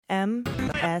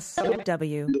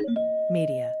MSW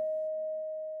Media.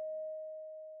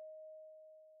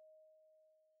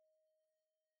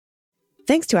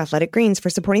 Thanks to Athletic Greens for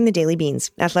supporting the Daily Beans.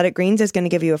 Athletic Greens is going to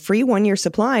give you a free 1-year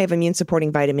supply of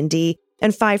immune-supporting vitamin D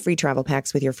and 5 free travel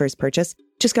packs with your first purchase.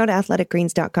 Just go to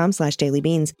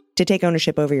athleticgreens.com/dailybeans to take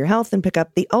ownership over your health and pick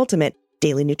up the ultimate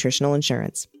daily nutritional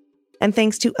insurance. And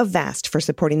thanks to Avast for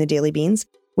supporting the Daily Beans.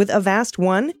 With Avast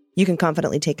One, you can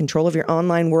confidently take control of your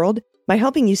online world by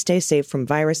helping you stay safe from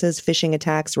viruses, phishing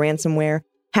attacks, ransomware,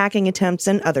 hacking attempts,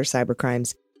 and other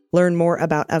cybercrimes. Learn more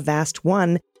about Avast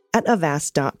One at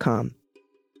avast.com.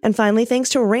 And finally, thanks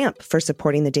to Ramp for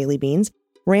supporting the Daily Beans.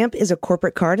 Ramp is a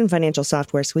corporate card and financial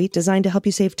software suite designed to help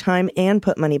you save time and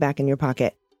put money back in your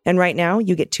pocket. And right now,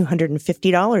 you get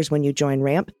 $250 when you join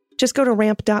Ramp. Just go to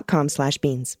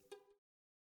ramp.com/beans.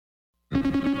 News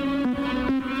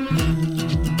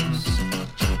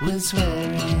with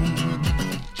swearing.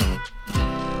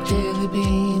 Daily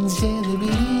Beans, Daily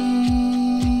Beans.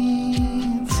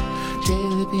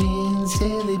 Daily Beans,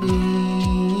 Daily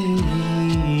Beans.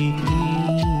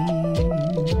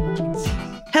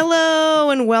 Hello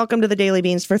and welcome to the Daily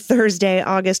Beans for Thursday,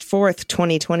 August 4th,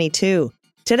 2022.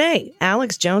 Today,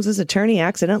 Alex Jones's attorney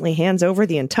accidentally hands over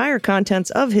the entire contents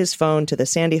of his phone to the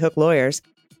Sandy Hook lawyers.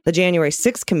 The January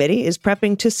 6th committee is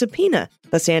prepping to subpoena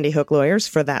the Sandy Hook lawyers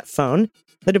for that phone.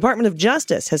 The Department of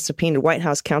Justice has subpoenaed White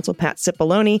House counsel Pat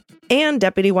Cipollone and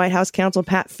Deputy White House counsel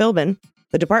Pat Philbin.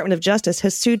 The Department of Justice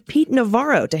has sued Pete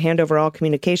Navarro to hand over all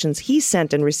communications he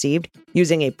sent and received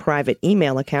using a private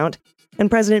email account. And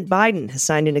President Biden has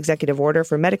signed an executive order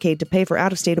for Medicaid to pay for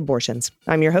out-of-state abortions.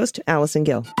 I'm your host, Allison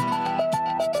Gill.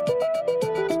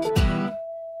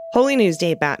 Holy News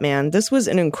Day, Batman. This was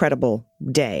an incredible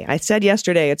day. I said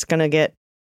yesterday it's going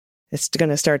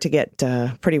to start to get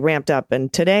pretty ramped up,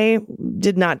 and today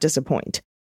did not disappoint.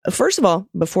 First of all,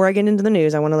 before I get into the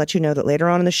news, I want to let you know that later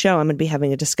on in the show, I'm going to be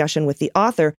having a discussion with the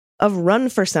author of Run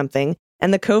for Something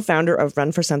and the co-founder of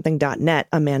runforsomething.net,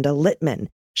 Amanda Litman.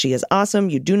 She is awesome.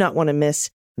 You do not want to miss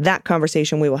that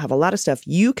conversation. We will have a lot of stuff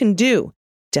you can do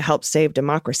to help save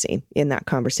democracy in that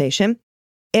conversation.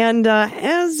 And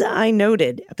as I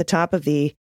noted at the top of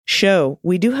the show,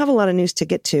 we do have a lot of news to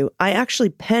get to. I actually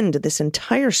penned this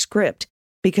entire script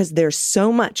because there's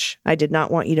so much I did not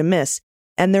want you to miss.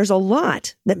 And there's a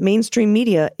lot that mainstream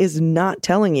media is not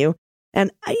telling you.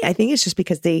 And I think it's just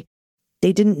because they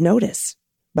didn't notice,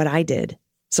 but I did.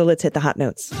 So let's hit the hot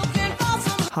notes.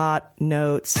 Hot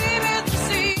notes.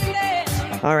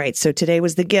 All right, so today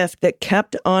was the gift that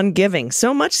kept on giving,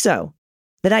 so much so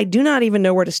that I do not even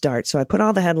know where to start. So I put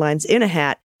all the headlines in a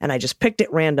hat and I just picked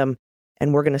at random.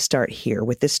 And we're going to start here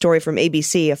with this story from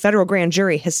ABC. A federal grand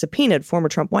jury has subpoenaed former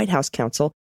Trump White House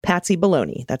counsel Patsy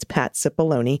Baloney, that's Pat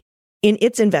Cipollone, in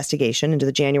its investigation into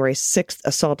the January 6th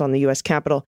assault on the U.S.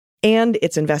 Capitol and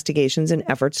its investigations and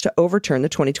efforts to overturn the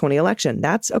 2020 election.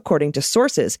 That's according to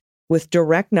sources with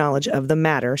direct knowledge of the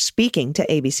matter speaking to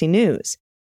ABC News.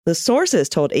 The sources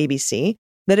told ABC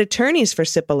that attorneys for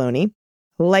Cipollone,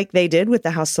 like they did with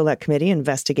the House Select Committee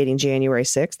investigating January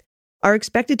 6th, are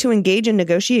expected to engage in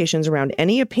negotiations around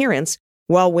any appearance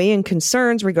while weighing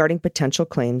concerns regarding potential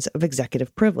claims of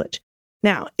executive privilege.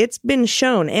 Now, it's been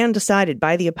shown and decided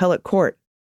by the appellate court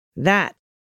that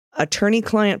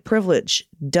attorney-client privilege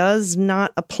does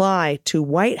not apply to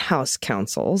White House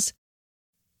counsels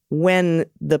when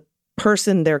the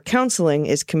person they're counseling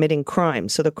is committing crime.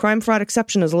 So the crime fraud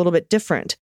exception is a little bit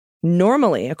different.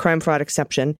 Normally, a crime fraud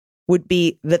exception would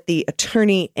be that the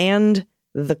attorney and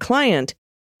the client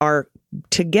are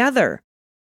together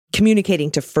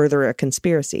communicating to further a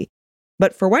conspiracy.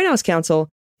 But for White House counsel,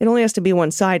 it only has to be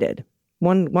one-sided,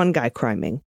 one guy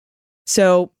criming.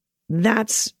 So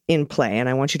that's in play, and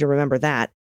I want you to remember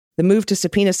that. The move to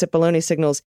subpoena Cipollone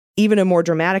signals even a more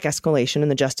dramatic escalation in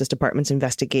the Justice Department's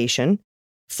investigation,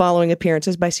 following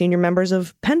appearances by senior members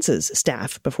of Pence's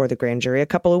staff before the grand jury a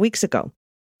couple of weeks ago.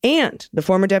 And the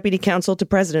former deputy counsel to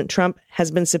President Trump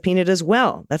has been subpoenaed as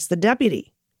well. That's the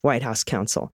deputy White House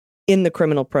counsel in the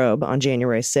criminal probe on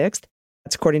January 6th.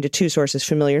 That's according to two sources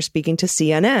familiar speaking to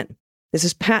CNN. This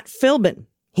is Pat Philbin.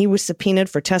 He was subpoenaed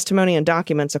for testimony and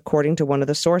documents according to one of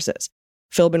the sources.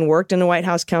 Philbin worked in the White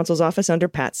House counsel's office under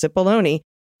Pat Cipollone,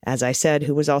 as I said,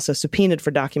 who was also subpoenaed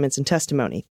for documents and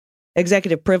testimony.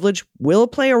 Executive privilege will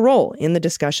play a role in the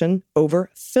discussion over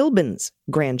Philbin's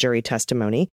grand jury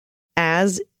testimony,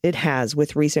 as it has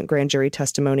with recent grand jury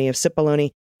testimony of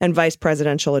Cipollone and vice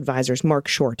presidential advisors Mark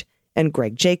Short and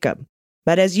Greg Jacob.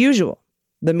 But as usual,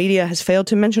 the media has failed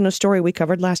to mention a story we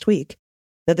covered last week,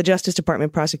 that the Justice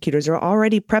Department prosecutors are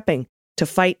already prepping to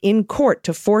fight in court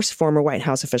to force former White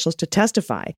House officials to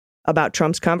testify about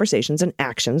Trump's conversations and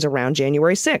actions around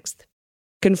January 6th.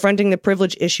 Confronting the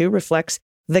privilege issue reflects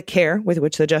the care with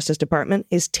which the Justice Department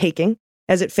is taking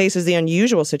as it faces the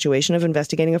unusual situation of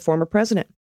investigating a former president.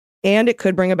 And it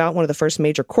could bring about one of the first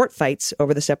major court fights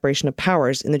over the separation of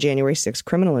powers in the January 6th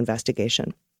criminal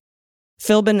investigation.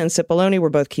 Philbin and Cipollone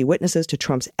were both key witnesses to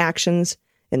Trump's actions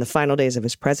in the final days of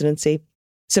his presidency.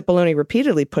 Cipollone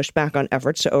repeatedly pushed back on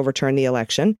efforts to overturn the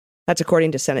election. That's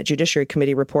according to Senate Judiciary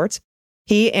Committee reports.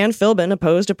 He and Philbin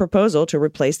opposed a proposal to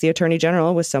replace the Attorney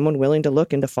General with someone willing to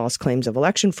look into false claims of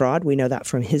election fraud. We know that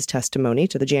from his testimony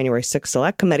to the January 6th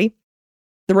Select Committee.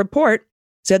 The report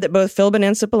said that both Philbin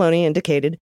and Cipollone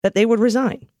indicated that they would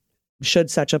resign should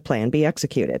such a plan be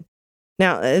executed.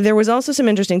 Now, there was also some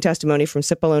interesting testimony from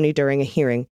Cipollone during a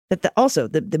hearing that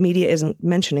the media isn't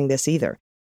mentioning this either.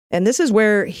 And this is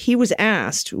where he was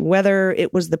asked whether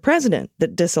it was the president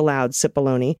that disallowed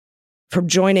Cipollone from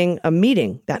joining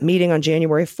that meeting on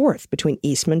January 4th between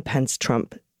Eastman, Pence,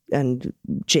 Trump, and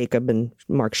Jacob and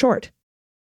Mark Short.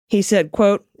 He said,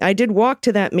 quote, "I did walk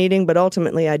to that meeting, but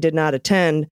ultimately I did not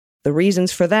attend. The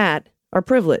reasons for that are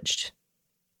privileged."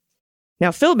 Now,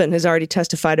 Philbin has already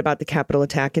testified about the Capitol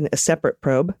attack in a separate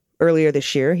probe. Earlier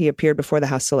this year, he appeared before the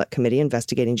House Select Committee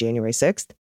investigating January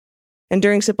 6th. And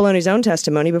during Cipollone's own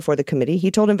testimony before the committee,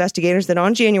 he told investigators that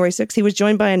on January 6th, he was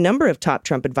joined by a number of top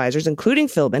Trump advisors, including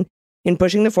Philbin, in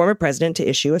pushing the former president to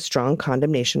issue a strong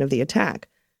condemnation of the attack.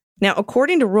 Now,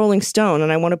 according to Rolling Stone,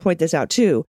 and I want to point this out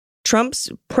too, Trump's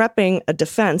prepping a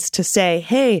defense to say,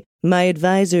 hey, my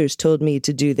advisors told me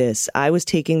to do this. I was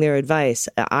taking their advice.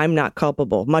 I'm not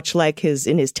culpable. Much like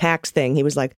in his tax thing, he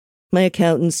was like, my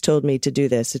accountants told me to do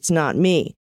this. It's not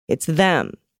me. It's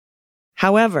them.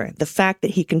 However, the fact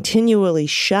that he continually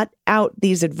shut out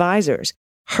these advisors,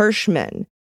 Hirschman,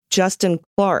 Justin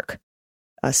Clark,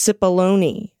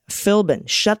 Cipollone, Philbin,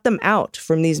 shut them out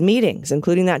from these meetings,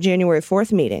 including that January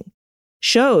 4th meeting,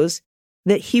 shows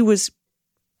that he was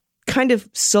kind of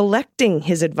selecting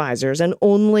his advisors and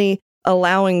only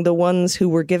allowing the ones who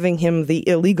were giving him the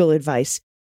illegal advice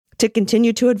to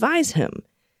continue to advise him.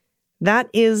 That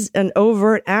is an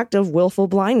overt act of willful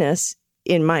blindness,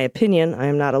 in my opinion. I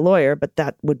am not a lawyer, but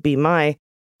that would be my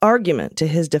argument to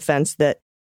his defense, that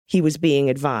he was being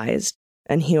advised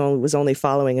and he was only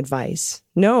following advice.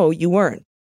 No, you weren't.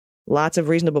 Lots of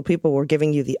reasonable people were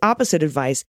giving you the opposite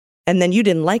advice, and then you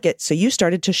didn't like it, so you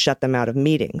started to shut them out of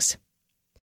meetings.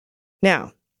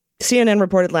 Now, CNN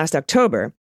reported last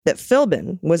October that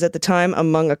Philbin was at the time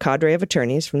among a cadre of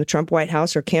attorneys from the Trump White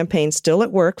House or campaign still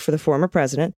at work for the former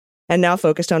president, and now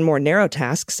focused on more narrow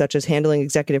tasks such as handling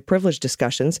executive privilege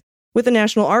discussions with the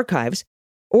National Archives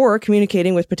or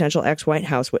communicating with potential ex-White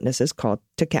House witnesses called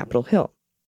to Capitol Hill.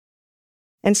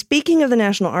 And speaking of the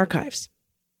National Archives,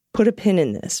 put a pin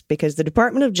in this, because the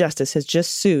Department of Justice has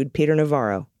just sued Peter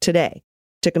Navarro today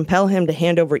to compel him to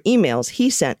hand over emails he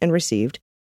sent and received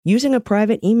using a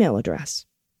private email address.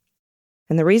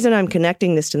 And the reason I'm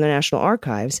connecting this to the National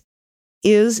Archives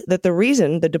is that the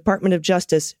reason the Department of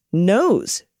Justice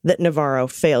knows that Navarro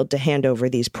failed to hand over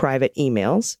these private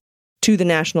emails to the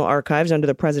National Archives under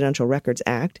the Presidential Records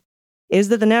Act is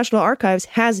that the National Archives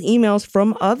has emails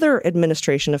from other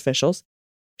administration officials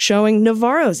showing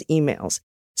Navarro's emails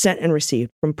sent and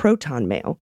received from Proton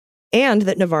Mail, and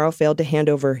that Navarro failed to hand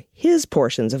over his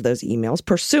portions of those emails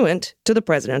pursuant to the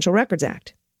Presidential Records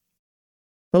Act.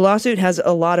 The lawsuit has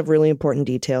a lot of really important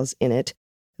details in it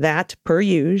that, per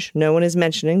usual, no one is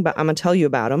mentioning, but I'm going to tell you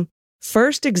about them.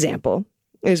 First example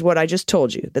is what I just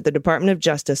told you, that the Department of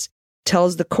Justice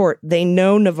tells the court they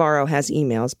know Navarro has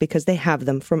emails because they have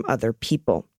them from other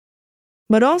people.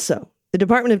 But also, the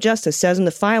Department of Justice says in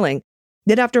the filing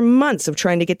that after months of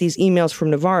trying to get these emails from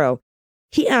Navarro,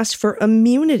 he asked for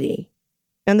immunity,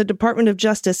 and the Department of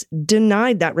Justice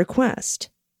denied that request.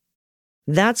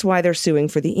 That's why they're suing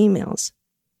for the emails.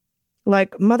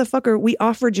 Like, motherfucker, we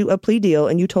offered you a plea deal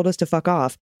and you told us to fuck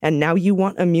off, and now you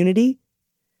want immunity?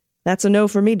 That's a no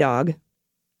for me, dog.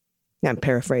 I'm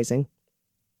paraphrasing.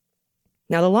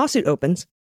 Now, the lawsuit opens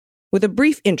with a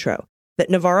brief intro that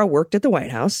Navarro worked at the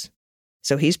White House,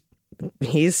 so he's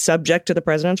subject to the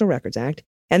Presidential Records Act,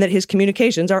 and that his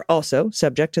communications are also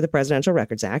subject to the Presidential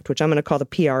Records Act, which I'm going to call the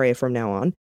PRA from now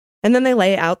on. And then they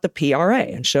lay out the PRA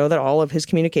and show that all of his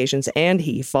communications and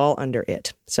he fall under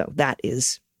it. So that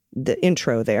is the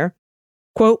intro there.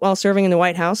 Quote, while serving in the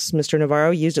White House, Mr.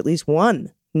 Navarro used at least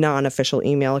one non-official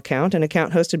email account, an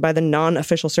account hosted by the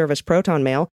non-official service Proton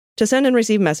Mail, to send and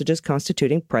receive messages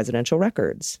constituting presidential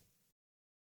records.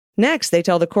 Next, they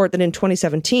tell the court that in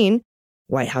 2017,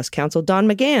 White House counsel Don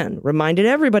McGahn reminded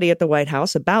everybody at the White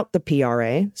House about the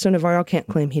PRA, so Navarro can't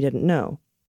claim he didn't know.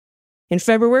 In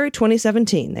February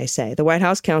 2017, they say, the White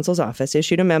House counsel's office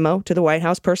issued a memo to the White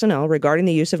House personnel regarding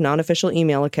the use of non-official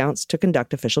email accounts to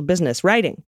conduct official business,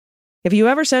 writing, if you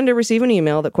ever send or receive an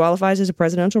email that qualifies as a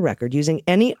presidential record using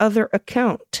any other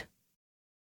account,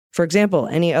 for example,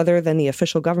 any other than the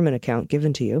official government account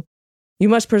given to you, you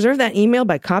must preserve that email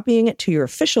by copying it to your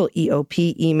official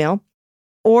EOP email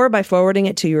or by forwarding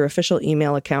it to your official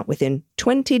email account within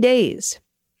 20 days.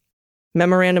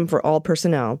 Memorandum for all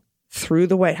personnel through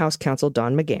the White House counsel,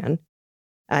 Don McGahn,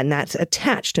 and that's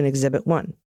attached in Exhibit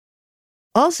 1.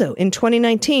 Also, in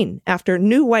 2019, after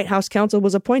new White House counsel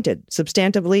was appointed,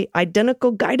 substantively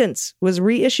identical guidance was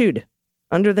reissued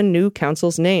under the new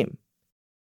counsel's name.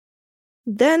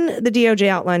 Then the DOJ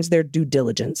outlines their due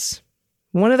diligence.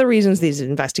 One of the reasons these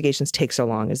investigations take so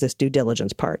long is this due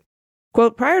diligence part.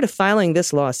 Quote, prior to filing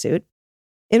this lawsuit,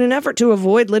 in an effort to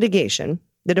avoid litigation,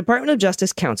 the Department of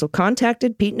Justice counsel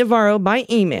contacted Pete Navarro by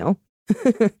email,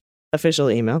 official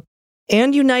email,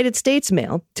 and United States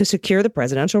mail to secure the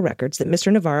presidential records that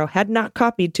Mr. Navarro had not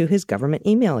copied to his government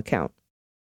email account.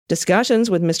 Discussions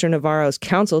with Mr. Navarro's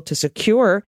counsel to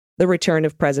secure the return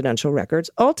of presidential records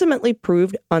ultimately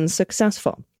proved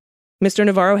unsuccessful. Mr.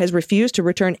 Navarro has refused to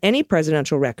return any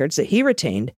presidential records that he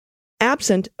retained,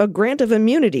 absent a grant of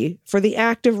immunity for the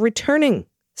act of returning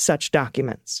such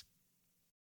documents.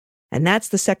 And that's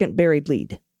the second buried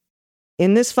lead.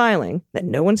 In this filing, that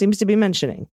no one seems to be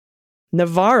mentioning,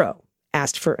 Navarro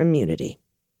asked for immunity.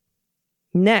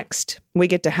 Next, we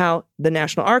get to how the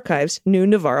National Archives knew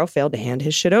Navarro failed to hand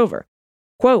his shit over.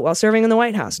 Quote, while serving in the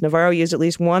White House, Navarro used at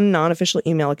least one non-official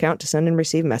email account to send and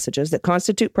receive messages that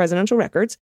constitute presidential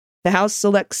records. The House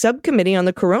Select Subcommittee on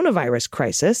the Coronavirus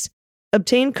Crisis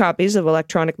obtained copies of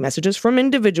electronic messages from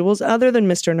individuals other than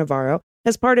Mr. Navarro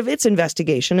as part of its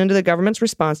investigation into the government's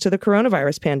response to the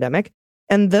coronavirus pandemic,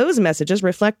 and those messages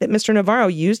reflect that Mr. Navarro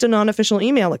used a non-official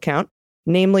email account,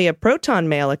 namely a Proton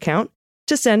Mail account,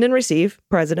 to send and receive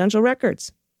presidential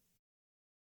records.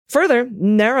 Further,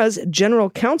 NARA's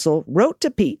general counsel wrote to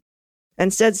Pete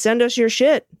and said, send us your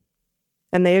shit,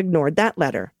 and they ignored that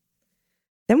letter.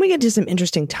 Then we get to some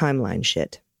interesting timeline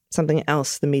shit, something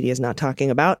else the media is not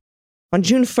talking about. On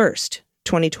June 1st,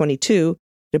 2022,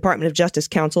 Department of Justice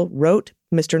counsel wrote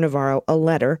Mr. Navarro a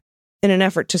letter in an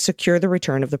effort to secure the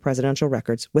return of the presidential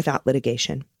records without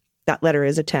litigation. That letter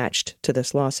is attached to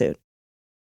this lawsuit.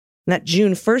 And that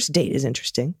June 1st date is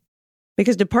interesting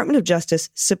because Department of Justice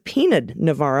subpoenaed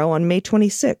Navarro on May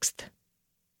 26th.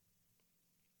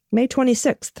 May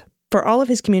 26th, for all of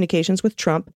his communications with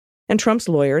Trump and Trump's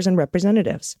lawyers and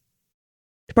representatives.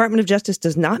 Department of Justice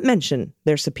does not mention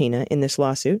their subpoena in this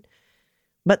lawsuit,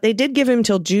 but they did give him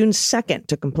till June 2nd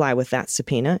to comply with that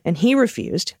subpoena, and he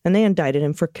refused, and they indicted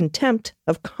him for contempt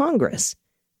of Congress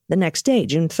the next day,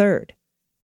 June 3rd.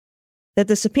 That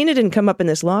the subpoena didn't come up in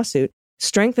this lawsuit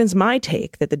strengthens my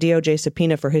take that the DOJ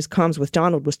subpoena for his comms with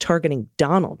Donald was targeting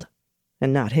Donald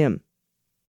and not him.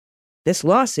 This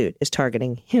lawsuit is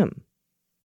targeting him.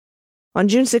 On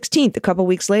June 16th, a couple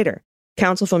weeks later,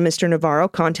 counsel from Mr. Navarro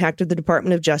contacted the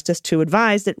Department of Justice to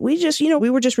advise that we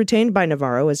were just retained by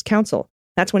Navarro as counsel.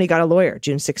 That's when he got a lawyer,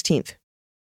 June 16th.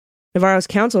 Navarro's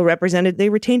counsel represented they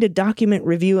retained a document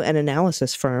review and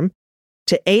analysis firm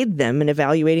to aid them in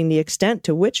evaluating the extent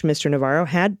to which Mr. Navarro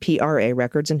had PRA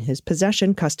records in his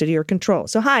possession, custody, or control.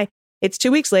 So hi, it's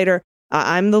 2 weeks later.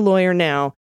 I'm the lawyer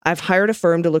now. I've hired a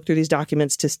firm to look through these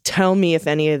documents to tell me if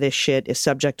any of this shit is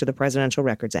subject to the Presidential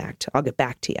Records Act. I'll get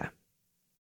back to you.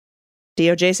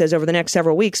 DOJ says over the next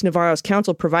several weeks, Navarro's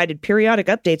counsel provided periodic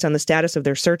updates on the status of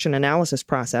their search and analysis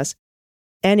process.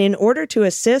 And in order to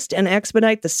assist and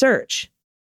expedite the search,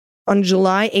 on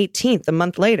July 18th, a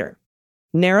month later,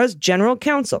 NARA's general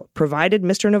counsel provided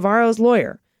Mr. Navarro's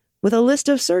lawyer with a list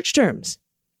of search terms.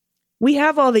 We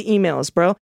have all the emails,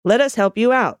 bro. Let us help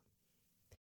you out.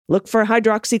 Look for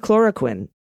hydroxychloroquine.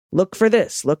 Look for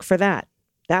this. Look for that.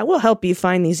 That will help you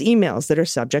find these emails that are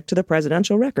subject to the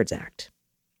Presidential Records Act.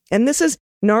 And this is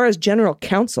NARA's general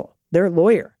counsel, their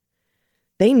lawyer.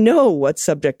 They know what's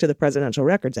subject to the Presidential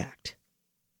Records Act.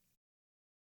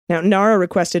 Now, NARA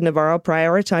requested Navarro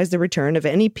prioritize the return of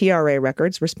any PRA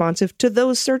records responsive to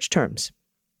those search terms.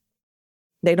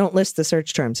 They don't list the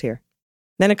search terms here.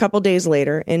 Then a couple days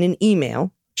later, in an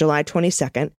email, July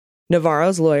 22nd,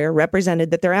 Navarro's lawyer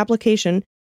represented that their application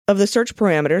of the search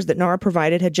parameters that NARA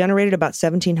provided had generated about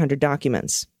 1,700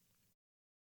 documents.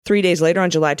 3 days later,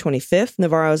 on July 25th,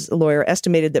 Navarro's lawyer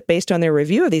estimated that based on their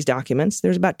review of these documents,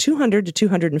 there's about 200 to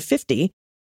 250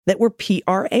 that were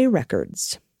PRA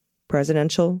records.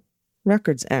 Presidential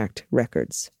Records Act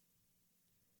records.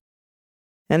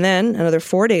 And then, another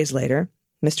 4 days later,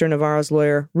 Mr. Navarro's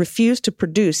lawyer refused to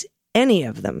produce any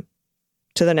of them.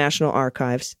 to the National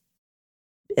Archives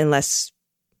unless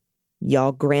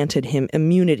y'all granted him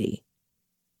immunity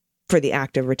for the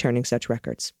act of returning such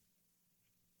records.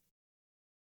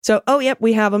 So, yep,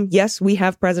 we have them. Yes, we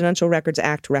have Presidential Records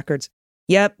Act records.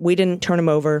 Yep, we didn't turn them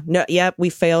over. No, yep, we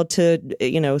failed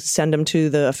to, send them to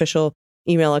the official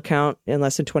email account in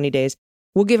less than 20 days.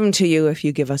 We'll give them to you if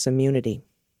you give us immunity.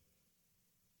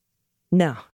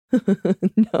 No.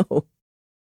 No.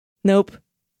 Nope.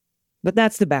 But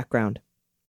that's the background.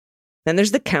 Then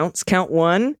there's the counts. Count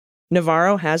 1,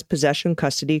 Navarro has possession,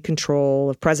 custody, control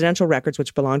of presidential records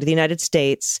which belong to the United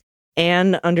States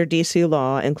and under D.C.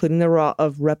 law, including the law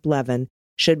of Rep. Levin,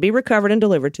 should be recovered and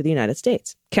delivered to the United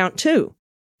States. Count 2,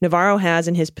 Navarro has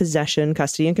in his possession,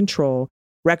 custody, and control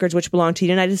records which belong to the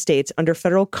United States under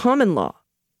federal common law.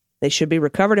 They should be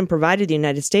recovered and provided to the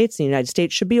United States. The United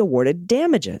States should be awarded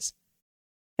damages.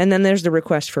 And then there's the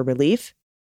request for relief.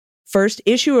 First,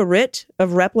 issue a writ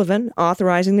of Rep. Levin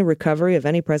authorizing the recovery of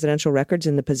any presidential records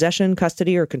in the possession,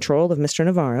 custody, or control of Mr.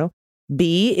 Navarro.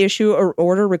 B, issue an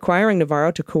order requiring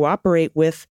Navarro to cooperate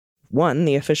with 1,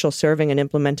 the official serving and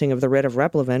implementing of the writ of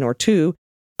Rep. Levin, or 2,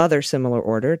 other similar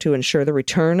order to ensure the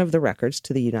return of the records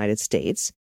to the United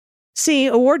States. C,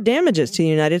 award damages to the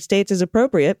United States as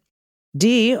appropriate.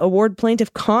 D, award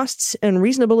plaintiff costs and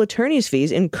reasonable attorney's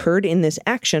fees incurred in this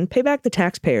action. Pay back the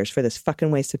taxpayers for this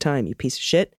fucking waste of time, you piece of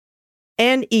shit.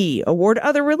 And E, award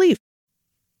other relief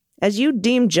as you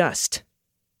deem just,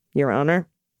 Your Honor.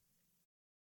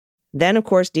 Then, of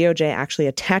course, DOJ actually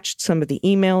attached some of the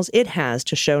emails it has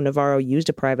to show Navarro used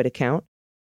a private account.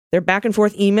 They're back and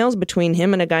forth emails between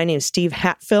him and a guy named Steve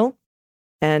Hatfill,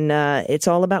 and it's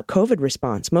all about COVID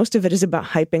response. Most of it is about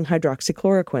hyping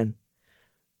hydroxychloroquine.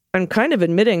 I'm kind of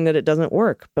admitting that it doesn't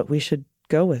work, but we should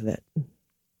go with it.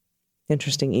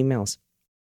 Interesting emails.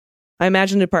 I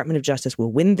imagine the Department of Justice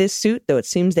will win this suit, though it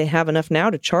seems they have enough now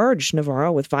to charge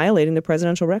Navarro with violating the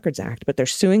Presidential Records Act, but they're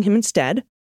suing him instead.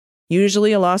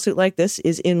 Usually a lawsuit like this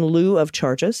is in lieu of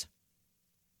charges.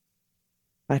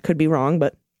 I could be wrong,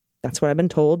 but that's what I've been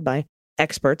told by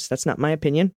experts. That's not my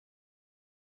opinion.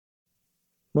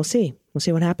 We'll see. We'll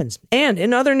see what happens. And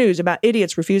in other news about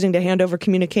idiots refusing to hand over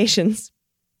communications,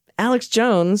 Alex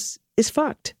Jones is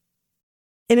fucked.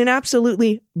 In an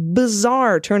absolutely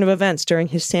bizarre turn of events during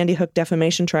his Sandy Hook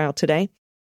defamation trial today,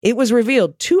 it was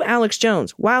revealed to Alex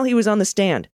Jones while he was on the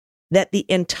stand that the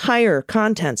entire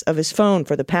contents of his phone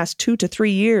for the past 2 to 3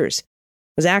 years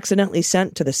was accidentally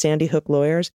sent to the Sandy Hook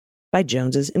lawyers by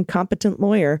Jones's incompetent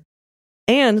lawyer,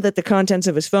 and that the contents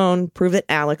of his phone prove that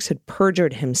Alex had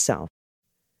perjured himself.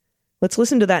 Let's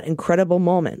listen to that incredible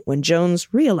moment when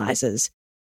Jones realizes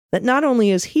that not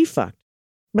only is he fucked,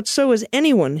 but so is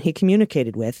anyone he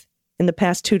communicated with in the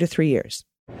past 2 to 3 years.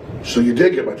 So you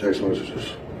did get my text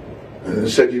messages, and it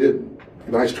said you didn't.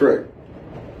 Nice trick.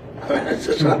 Yes,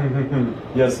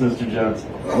 Mr. Jones.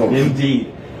 Oh.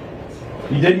 Indeed.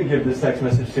 You didn't give this text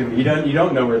message to me. You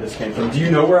don't know where this came from. Do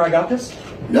you know where I got this?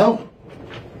 No.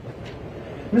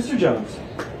 Mr. Jones,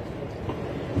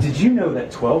 did you know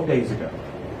that 12 days ago,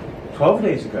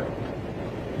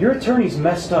 your attorneys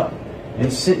messed up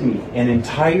and sent me an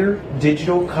entire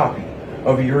digital copy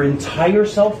of your entire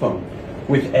cell phone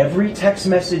with every text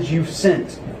message you've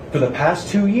sent for the past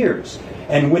 2 years,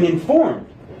 and when informed,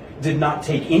 did not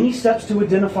take any steps to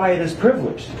identify it as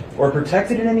privileged or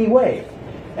protect it in any way.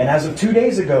 And as of 2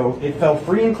 days ago, it fell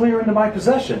free and clear into my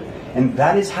possession. And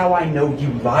that is how I know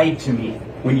you lied to me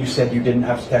when you said you didn't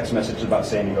have text messages about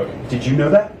Sandy Hook. Did you know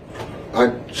that? I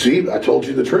told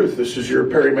you the truth. This is your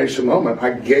Perry Mason moment.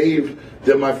 I gave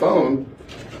them my phone,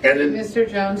 and then... Mr.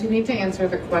 Jones, you need to answer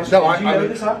the question. No, Did you know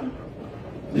this happened?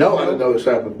 No, I didn't know this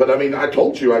happened. But I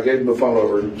told you I gave them the phone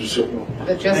over. Just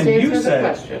answer the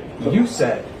question. You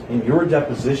said in your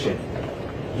deposition,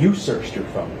 you searched your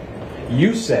phone.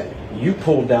 You said you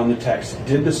pulled down the text,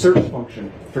 did the search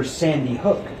function for Sandy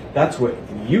Hook. That's what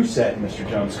you said, Mr.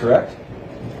 Jones, correct?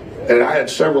 And I had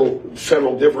several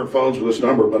different phones with this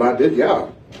number, but I did, yeah.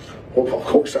 Well, of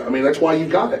course. That's why you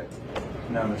got it.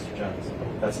 No, Mr. Jones,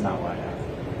 that's not why I have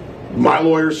it. My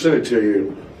lawyer sent it to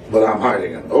you, but I'm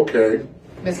hiding it. Okay.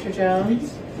 Mr.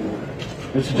 Jones?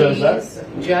 Mr. Jones,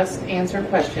 please just answer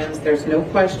questions. There's no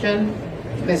question.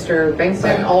 Mr.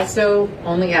 Bankston also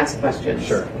only asks questions.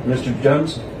 Sure. Mr.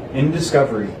 Jones, in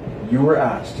discovery, you were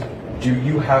asked, do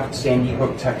you have Sandy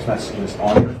Hook text messages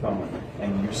on your phone?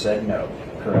 And you said no,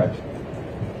 correct?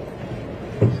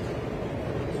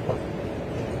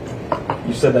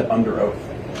 You said that under oath,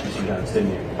 Mr. Jones,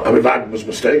 didn't you? If I was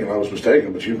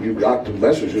mistaken, but you got the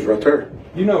messages right there.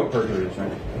 You know what perjury is,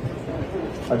 right?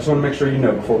 I just want to make sure you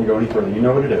know before we go any further. You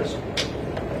know what it is.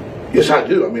 Yes, I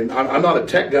do. I'm not a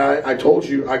tech guy. I told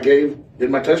you I gave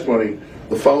in my testimony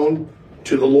the phone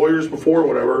to the lawyers before,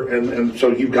 whatever, and so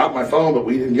you got my phone, but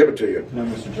we didn't give it to you. No,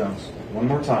 Mr. Jones. One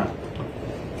more time.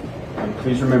 And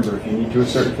please remember, if you need to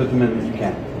assert the Fifth Amendment, you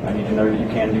can. I need to know that you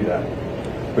can do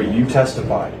that. But you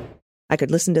testified. I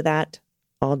could listen to that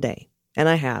all day. And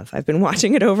I have. I've been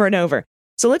watching it over and over.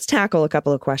 So let's tackle a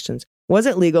couple of questions. Was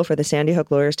it legal for the Sandy Hook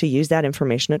lawyers to use that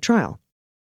information at trial?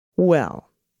 Well,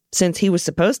 since he was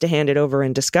supposed to hand it over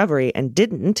in discovery and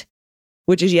didn't,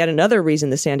 which is yet another reason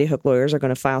the Sandy Hook lawyers are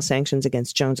going to file sanctions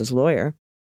against Jones's lawyer.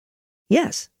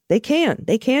 Yes, they can.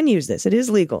 They can use this. It is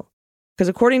legal. Because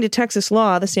according to Texas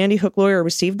law, the Sandy Hook lawyer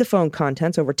received the phone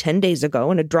contents over 10 days ago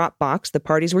in a Dropbox the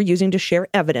parties were using to share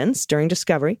evidence during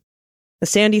discovery. The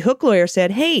Sandy Hook lawyer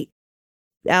said, hey,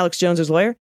 Alex Jones's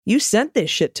lawyer, you sent this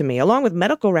shit to me along with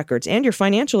medical records and your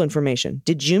financial information.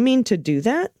 Did you mean to do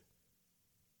that?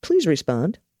 Please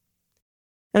respond.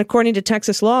 And according to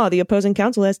Texas law, the opposing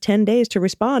counsel has 10 days to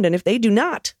respond. And if they do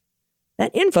not,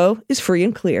 that info is free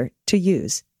and clear to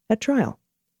use at trial.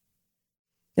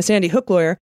 The Sandy Hook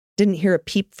lawyer didn't hear a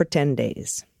peep for 10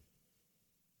 days.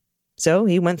 So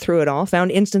he went through it all,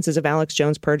 found instances of Alex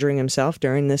Jones perjuring himself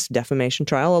during this defamation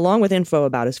trial, along with info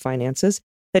about his finances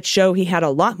that show he had a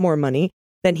lot more money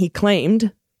than he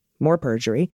claimed, more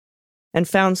perjury, and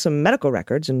found some medical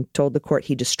records and told the court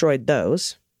he destroyed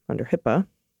those under HIPAA,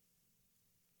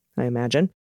 I imagine.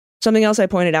 Something else I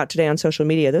pointed out today on social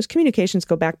media, those communications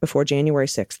go back before January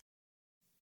 6th.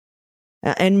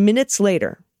 And minutes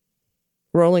later,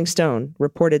 Rolling Stone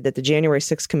reported that the January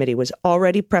 6th committee was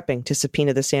already prepping to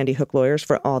subpoena the Sandy Hook lawyers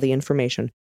for all the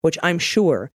information, which I'm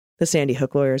sure the Sandy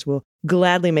Hook lawyers will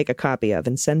gladly make a copy of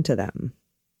and send to them.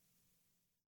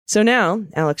 So now,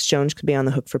 Alex Jones could be on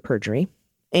the hook for perjury,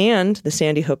 and the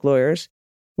Sandy Hook lawyers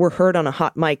were heard on a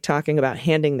hot mic talking about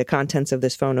handing the contents of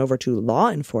this phone over to law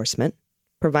enforcement,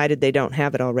 provided they don't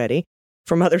have it already,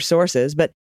 from other sources.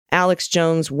 But Alex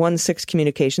Jones' 1-6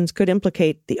 communications could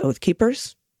implicate the Oath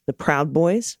Keepers, the Proud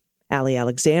Boys, Ali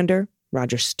Alexander,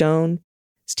 Roger Stone,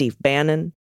 Steve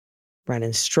Bannon,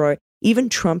 Brennan Stroy, even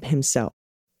Trump himself.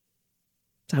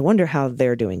 So I wonder how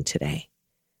they're doing today.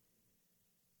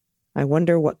 I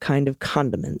wonder what kind of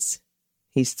condiments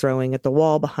he's throwing at the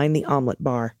wall behind the omelet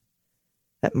bar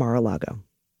at Mar-a-Lago.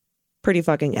 Pretty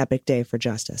fucking epic day for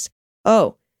justice.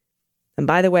 Oh, and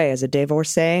by the way, as a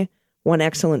divorcee, one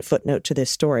excellent footnote to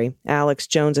this story, Alex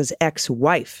Jones's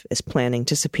ex-wife is planning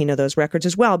to subpoena those records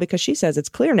as well because she says it's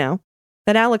clear now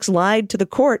that Alex lied to the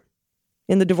court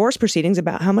in the divorce proceedings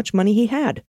about how much money he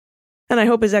had. And I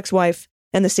hope his ex-wife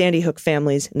and the Sandy Hook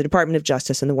families and the Department of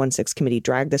Justice and the 1-6 committee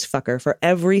drag this fucker for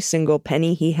every single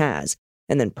penny he has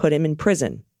and then put him in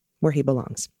prison where he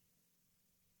belongs.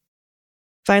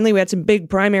 Finally, we had some big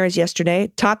primaries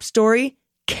yesterday. Top story,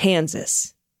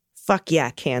 Kansas. Fuck yeah,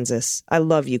 Kansas. I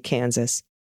love you, Kansas.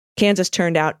 Kansas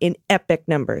turned out in epic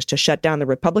numbers to shut down the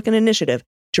Republican initiative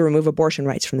to remove abortion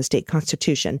rights from the state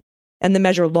constitution, and the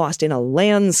measure lost in a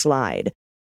landslide,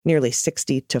 nearly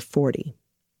 60-40.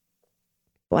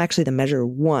 Well, actually, the measure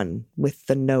won with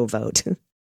the no vote.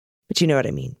 But you know what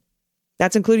I mean.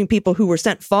 That's including people who were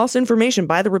sent false information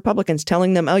by the Republicans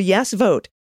telling them a yes vote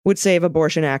would save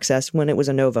abortion access when it was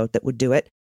a no vote that would do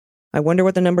it. I wonder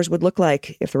what the numbers would look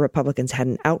like if the Republicans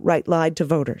hadn't outright lied to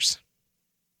voters.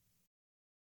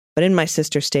 But in my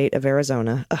sister state of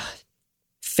Arizona,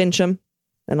 Fincham,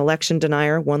 an election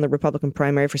denier, won the Republican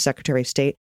primary for Secretary of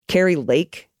State. Carrie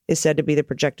Lake is said to be the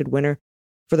projected winner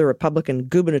for the Republican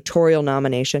gubernatorial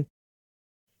nomination.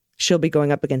 She'll be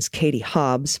going up against Katie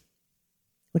Hobbs,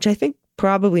 which I think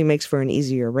probably makes for an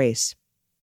easier race.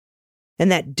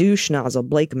 And that douche nozzle,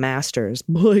 Blake Masters,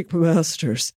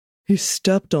 he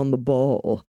stepped on the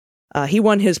ball. He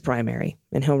won his primary,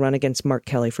 and he'll run against Mark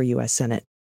Kelly for U.S. Senate.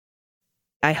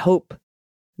 I hope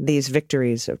these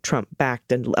victories of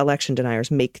Trump-backed and election deniers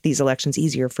make these elections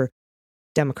easier for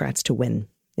Democrats to win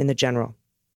in the general.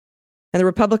 And the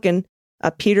Republican,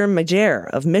 Peter Majere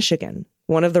of Michigan,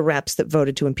 one of the reps that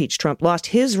voted to impeach Trump, lost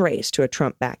his race to a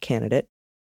Trump-backed candidate.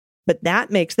 But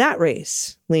that makes that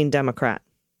race lean Democrat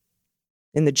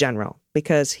in the general,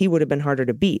 because he would have been harder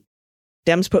to beat.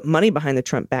 Dems put money behind the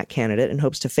Trump-backed candidate in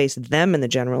hopes to face them in the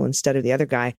general instead of the other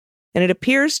guy, and it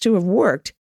appears to have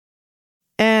worked.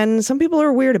 And some people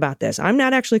are weird about this. I'm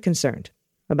not actually concerned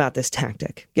about this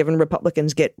tactic, given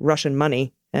Republicans get Russian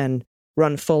money and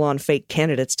run full-on fake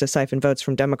candidates to siphon votes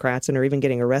from Democrats and are even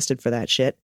getting arrested for that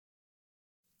shit.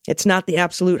 It's not the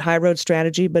absolute high road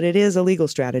strategy, but it is a legal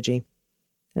strategy,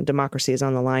 and democracy is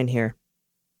on the line here.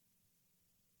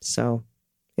 So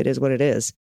it is what it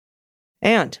is.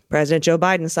 And President Joe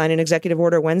Biden signed an executive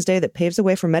order Wednesday that paves the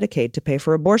way for Medicaid to pay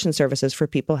for abortion services for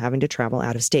people having to travel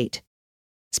out of state.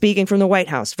 Speaking from the White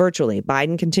House virtually,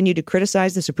 Biden continued to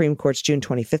criticize the Supreme Court's June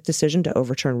 25th decision to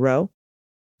overturn Roe.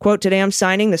 Quote, today I'm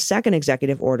signing the second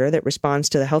executive order that responds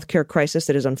to the healthcare crisis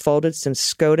that has unfolded since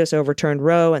SCOTUS overturned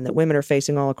Roe and that women are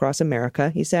facing all across America,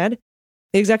 he said.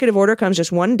 The executive order comes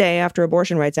just one day after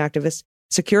abortion rights activists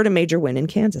secured a major win in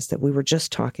Kansas that we were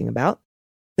just talking about.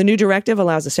 The new directive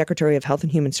allows the Secretary of Health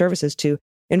and Human Services to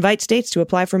invite states to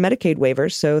apply for Medicaid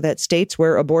waivers so that states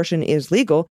where abortion is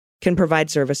legal can provide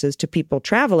services to people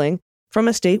traveling from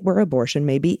a state where abortion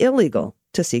may be illegal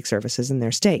to seek services in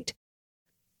their state.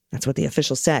 That's what the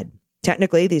official said.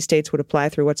 Technically, these states would apply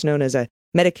through what's known as a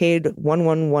Medicaid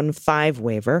 1115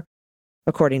 waiver,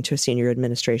 according to a senior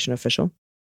administration official.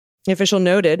 The official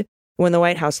noted when the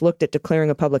White House looked at declaring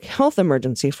a public health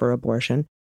emergency for abortion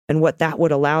and what that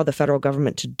would allow the federal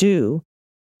government to do,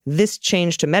 this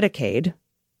change to Medicaid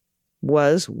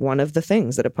was one of the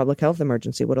things that a public health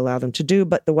emergency would allow them to do,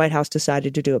 but the White House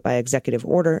decided to do it by executive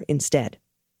order instead.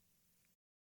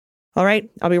 All right,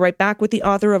 I'll be right back with the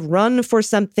author of Run for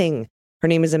Something. Her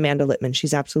name is Amanda Litman.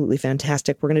 She's absolutely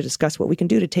fantastic. We're going to discuss what we can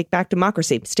do to take back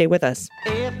democracy. Stay with us.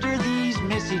 After these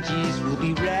messages, we'll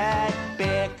be right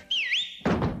back.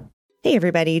 Hey,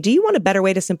 everybody. Do you want a better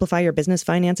way to simplify your business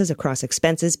finances across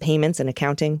expenses, payments, and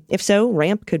accounting? If so,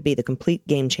 Ramp could be the complete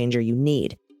game changer you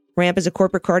need. Ramp is a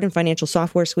corporate card and financial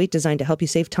software suite designed to help you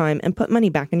save time and put money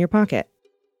back in your pocket.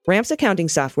 Ramp's accounting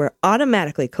software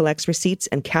automatically collects receipts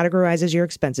and categorizes your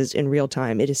expenses in real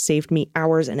time. It has saved me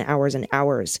hours and hours and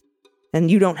hours. And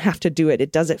you don't have to do it.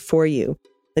 It does it for you.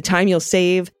 The time you'll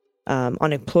save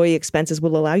on employee expenses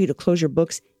will allow you to close your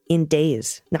books in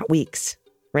days, not weeks.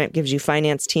 Ramp gives you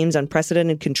finance teams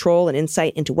unprecedented control and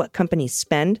insight into what companies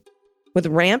spend. With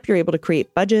Ramp, you're able to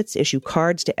create budgets, issue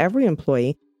cards to every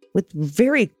employee with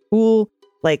very cool,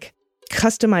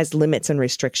 customized limits and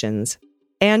restrictions.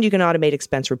 And you can automate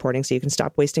expense reporting so you can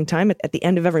stop wasting time at the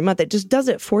end of every month. It just does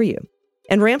it for you.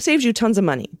 And Ramp saves you tons of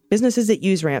money. Businesses that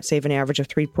use Ramp save an average of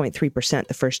 3.3%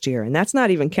 the first year, and that's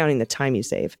not even counting the time you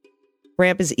save.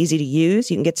 Ramp is easy to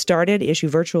use. You can get started, issue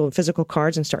virtual and physical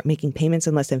cards, and start making payments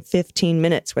in less than 15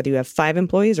 minutes, whether you have 5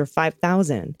 employees or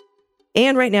 5,000.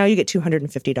 And right now, you get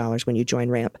 $250 when you join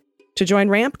Ramp. To join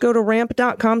Ramp, go to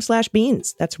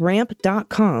ramp.com/beans. That's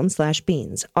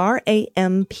ramp.com/beans.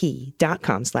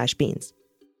 RAMP.com/beans.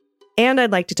 And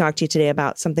I'd like to talk to you today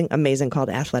about something amazing called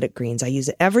Athletic Greens. I use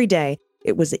it every day.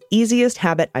 It was the easiest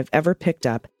habit I've ever picked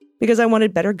up because I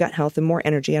wanted better gut health and more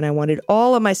energy, and I wanted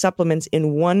all of my supplements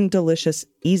in one delicious,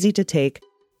 easy-to-take,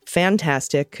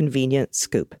 fantastic, convenient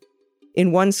scoop.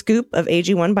 In one scoop of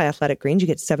AG1 by Athletic Greens, you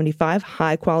get 75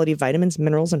 high-quality vitamins,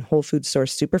 minerals, and whole food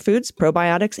source superfoods,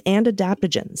 probiotics, and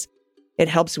adaptogens. It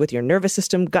helps with your nervous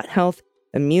system, gut health,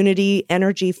 immunity,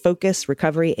 energy, focus,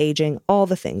 recovery, aging, all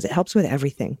the things. It helps with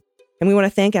everything. And we want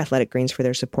to thank Athletic Greens for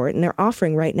their support, and they're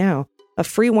offering right now a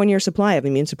free 1-year supply of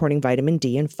immune-supporting vitamin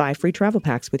D and 5 free travel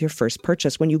packs with your first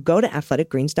purchase when you go to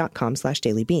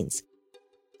athleticgreens.com/dailybeans.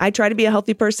 I try to be a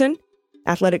healthy person.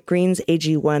 Athletic Greens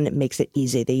AG1 makes it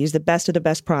easy. They use the best of the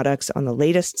best products on the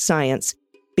latest science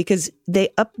because they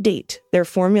update their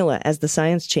formula as the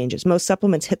science changes. Most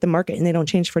supplements hit the market and they don't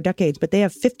change for decades, but they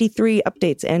have 53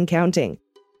 updates and counting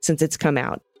since it's come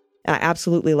out. I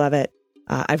absolutely love it.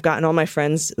 I've gotten all my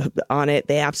friends on it.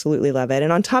 They absolutely love it.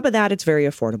 And on top of that, it's very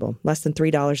affordable. Less than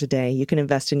 $3 a day. You can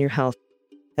invest in your health.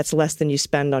 That's less than you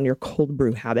spend on your cold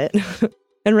brew habit.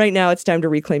 And right now, it's time to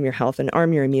reclaim your health and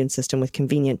arm your immune system with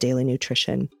convenient daily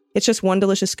nutrition. It's just one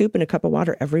delicious scoop in a cup of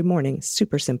water every morning.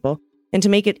 Super simple. And to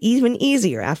make it even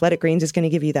easier, Athletic Greens is going to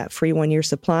give you that free 1-year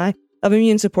supply of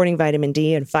immune-supporting vitamin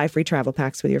D and 5 free travel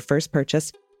packs with your first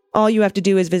purchase. All you have to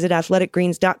do is visit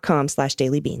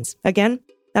athleticgreens.com/dailybeans. Again,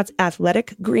 that's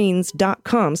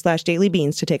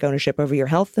athleticgreens.com/dailybeans to take ownership over your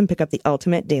health and pick up the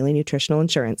ultimate daily nutritional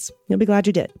insurance. You'll be glad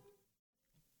you did.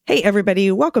 Hey,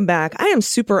 everybody. Welcome back. I am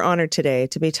super honored today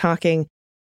to be talking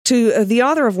to the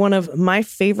author of one of my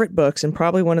favorite books and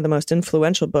probably one of the most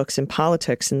influential books in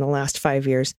politics in the last 5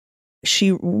 years.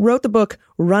 She wrote the book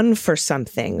Run for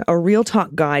Something, a real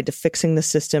talk guide to fixing the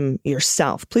system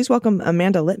yourself. Please welcome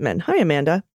Amanda Litman. Hi,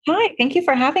 Amanda. Hi, thank you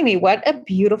for having me. What a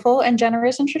beautiful and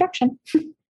generous introduction.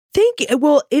 Thank you.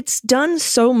 Well, it's done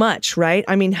so much, right?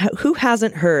 I mean, who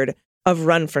hasn't heard of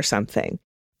Run for Something?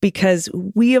 Because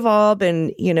we have all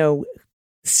been,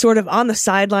 sort of on the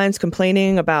sidelines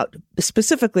complaining about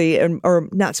specifically, or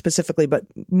not specifically, but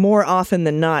more often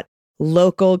than not,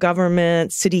 local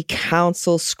government, city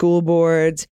council, school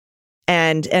boards,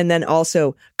 and then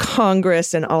also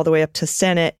Congress and all the way up to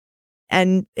Senate.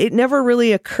 And it never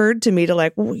really occurred to me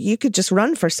to you could just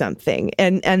run for something.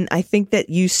 And I think that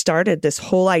you started this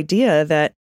whole idea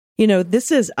that,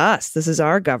 this is us. This is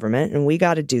our government, and we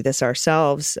got to do this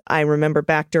ourselves. I remember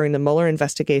back during the Mueller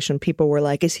investigation, people were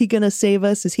like, is he going to save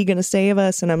us? Is he going to save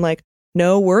us? And I'm like,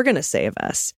 no, we're going to save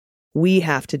us. We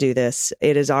have to do this.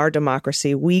 It is our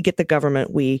democracy. We get the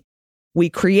government we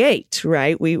create,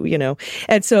 right?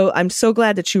 And so I'm so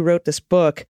glad that you wrote this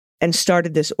book and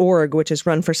started this org, which is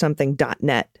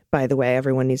runforsomething.net. By the way,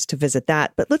 everyone needs to visit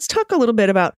that. But let's talk a little bit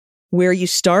about where you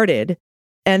started,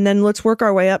 and then let's work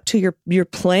our way up to your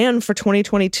plan for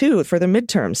 2022 for the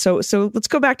midterm. So let's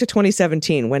go back to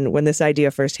 2017 when this idea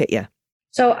first hit you.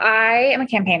 So I am a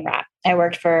campaign rat. I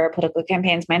worked for political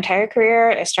campaigns my entire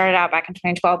career. I started out back in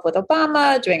 2012 with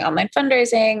Obama, doing online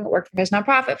fundraising, worked for his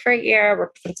nonprofit for a year,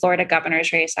 worked for the Florida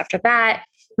governor's race after that,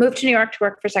 moved to New York to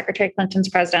work for Secretary Clinton's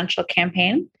presidential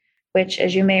campaign, which,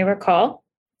 as you may recall,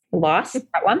 lost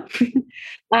that one.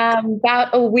 About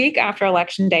a week after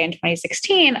Election Day in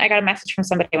 2016, I got a message from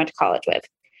somebody I went to college with.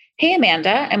 Hey,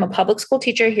 Amanda, I'm a public school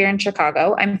teacher here in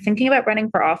Chicago. I'm thinking about running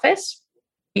for office.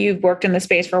 You've worked in this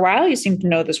space for a while. You seem to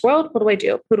know this world. What do I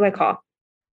do? Who do I call?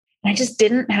 And I just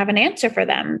didn't have an answer for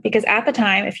them because at the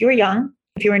time, if you were young,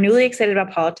 if you were newly excited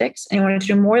about politics and you wanted to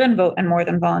do more than vote and more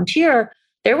than volunteer,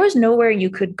 there was nowhere you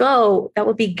could go that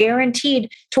would be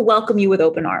guaranteed to welcome you with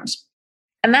open arms.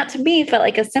 And that to me felt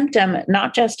like a symptom,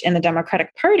 not just in the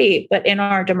Democratic Party, but in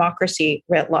our democracy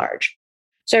writ large.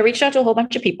 So I reached out to a whole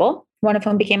bunch of people, one of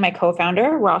whom became my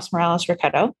co-founder, Ross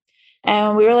Morales-Ricchetto.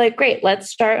 And we were like, great, let's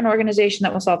start an organization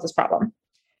that will solve this problem.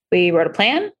 We wrote a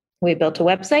plan, we built a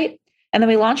website, and then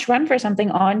we launched Run for Something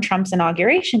on Trump's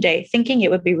inauguration day, thinking it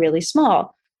would be really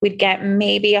small. We'd get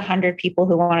maybe 100 people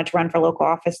who wanted to run for local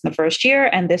office in the first year,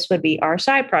 and this would be our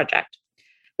side project.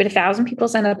 We had 1,000 people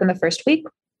sign up in the first week.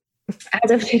 As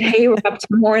of today, we're up to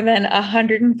more than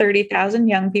 130,000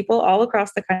 young people all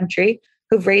across the country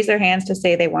who've raised their hands to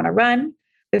say they want to run.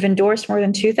 We've endorsed more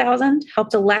than 2,000,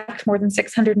 helped elect more than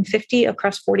 650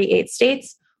 across 48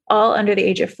 states, all under the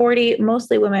age of 40,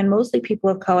 mostly women, mostly people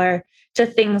of color, to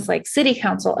things like city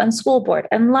council and school board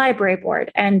and library board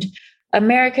and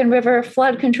American River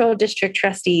flood control district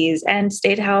trustees and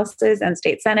state houses and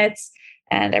state senates.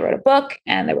 And I wrote a book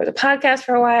and there was a podcast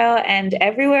for a while. And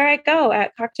everywhere I go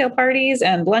at cocktail parties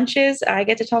and lunches, I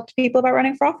get to talk to people about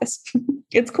running for office.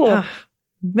 It's cool. Oh,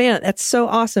 man, that's so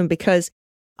awesome because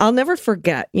I'll never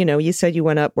forget, you said you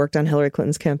went up, worked on Hillary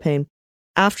Clinton's campaign.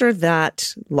 After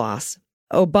that loss,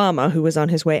 Obama, who was on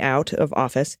his way out of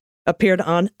office, appeared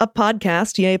on a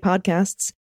podcast, yay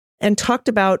podcasts, and talked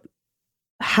about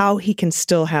how he can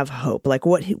still have hope, like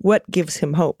what gives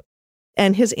him hope.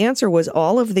 And his answer was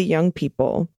all of the young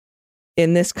people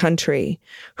in this country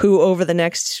who over the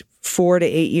next 4 to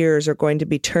 8 years are going to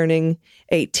be turning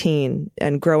 18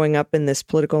 and growing up in this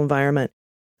political environment.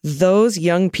 Those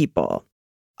young people,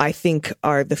 I think,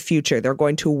 are the future. They're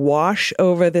going to wash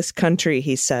over this country,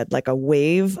 he said, like a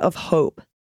wave of hope.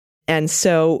 And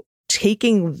so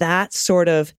taking that sort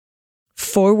of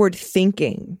forward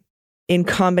thinking in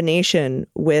combination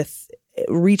with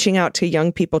reaching out to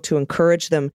young people to encourage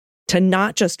them to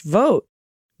not just vote,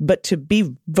 but to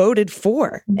be voted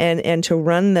for and to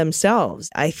run themselves,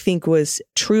 I think was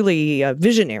truly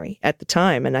visionary at the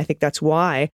time. And I think that's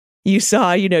why you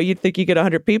saw, you'd think you get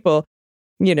 100 people,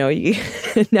 now you're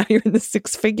in the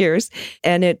six figures.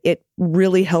 And it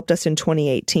really helped us in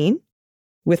 2018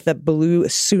 with the blue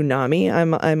tsunami,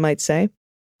 I might say,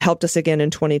 helped us again in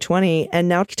 2020. And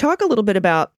now talk a little bit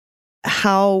about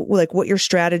how, what your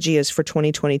strategy is for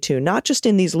 2022, not just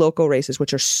in these local races,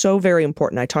 which are so very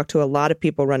important. I talked to a lot of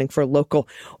people running for local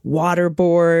water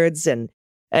boards and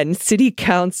city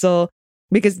council,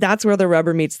 because that's where the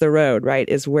rubber meets the road, right,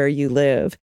 is where you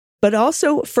live. But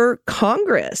also for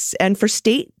Congress and for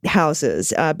state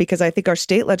houses, because I think our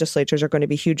state legislatures are going to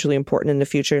be hugely important in the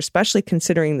future, especially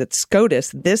considering that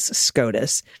SCOTUS,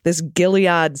 this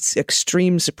Gilead's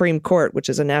extreme Supreme Court, which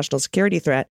is a national security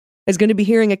threat, is going to be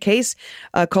hearing a case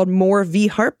called Moore v.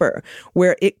 Harper,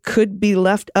 where it could be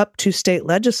left up to state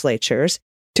legislatures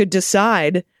to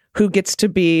decide who gets to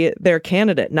be their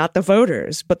candidate, not the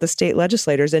voters, but the state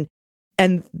legislators.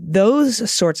 And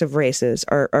those sorts of races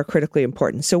are critically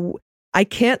important. So I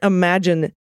can't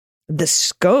imagine the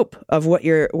scope of what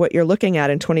you're looking at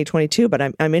in 2022,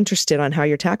 but I'm interested on how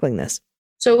you're tackling this.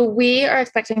 So we are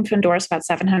expecting to endorse about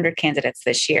 700 candidates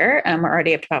this year. We're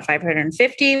already up to about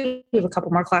 550. We have a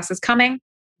couple more classes coming.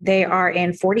 They are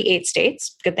in 48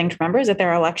 states. Good thing to remember is that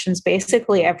there are elections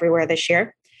basically everywhere this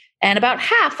year. And about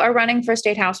half are running for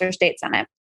state house or state senate.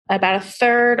 About a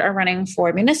third are running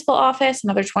for municipal office,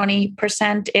 another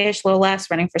 20%-ish, a little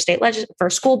less, running for for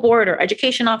school board or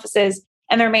education offices,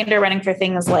 and the remainder running for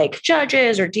things like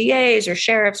judges or DAs or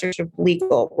sheriffs or sort of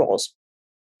legal roles.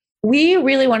 we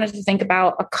really wanted to think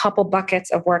about a couple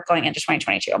buckets of work going into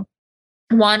 2022.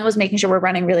 One was making sure we're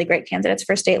running really great candidates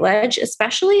for state ledge,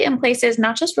 especially in places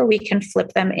not just where we can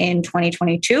flip them in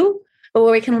 2022, but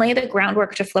where we can lay the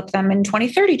groundwork to flip them in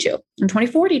 2032 and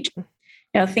 2042.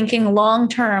 Thinking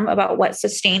long-term about what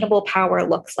sustainable power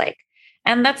looks like.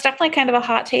 And that's definitely kind of a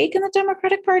hot take in the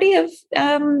Democratic Party of,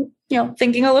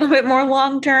 thinking a little bit more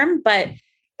long-term, but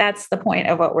that's the point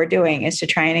of what we're doing, is to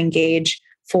try and engage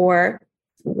for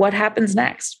what happens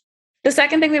next. The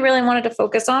second thing we really wanted to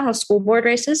focus on was school board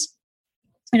races.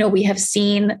 We have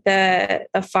seen the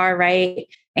far right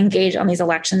engage on these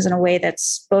elections in a way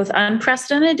that's both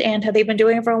unprecedented and have they been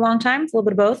doing it for a long time? It's a little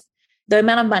bit of both. The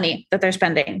amount of money that they're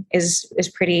spending is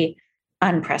pretty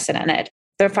unprecedented.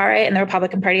 The far right and the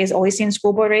Republican Party has always seen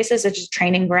school board races as a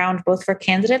training ground, both for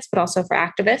candidates, but also for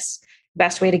activists. The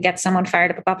best way to get someone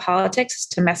fired up about politics is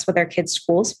to mess with their kids'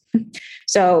 schools.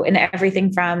 So in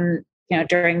everything from,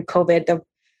 during COVID, the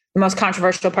most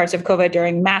controversial parts of COVID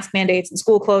during mask mandates and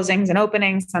school closings and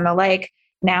openings and the like,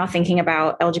 now thinking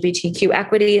about LGBTQ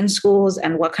equity in schools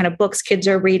and what kind of books kids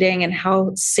are reading and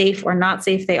how safe or not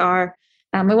safe they are.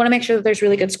 We want to make sure that there's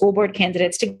really good school board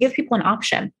candidates to give people an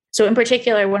option. So in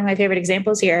particular, one of my favorite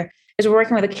examples here is we're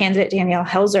working with a candidate, Danielle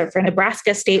Helzer, for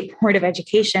Nebraska State Board of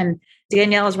Education.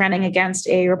 Danielle is running against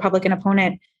a Republican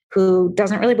opponent who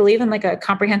doesn't really believe in like a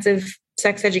comprehensive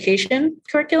sex education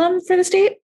curriculum for the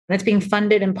state. That's being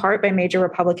funded in part by major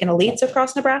Republican elites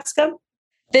across Nebraska.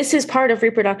 This is part of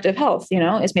reproductive health,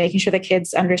 is making sure that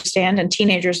kids understand, and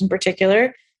teenagers in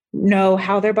particular, know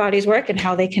how their bodies work and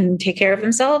how they can take care of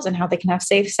themselves and how they can have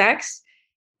safe sex.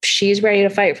 She's ready to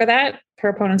fight for that. Her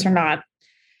opponents are not.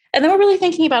 And then we're really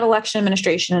thinking about election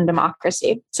administration and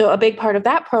democracy. So a big part of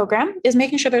that program is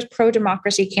making sure there's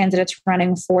pro-democracy candidates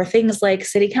running for things like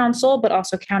city council, but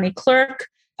also county clerk,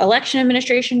 election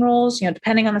administration roles,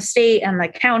 depending on the state and the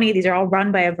county. These are all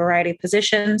run by a variety of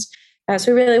positions.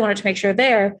 So we really wanted to make sure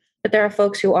that there are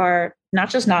folks who are not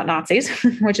just not Nazis,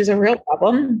 which is a real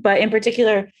problem, but in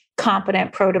particular,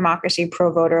 competent pro-democracy,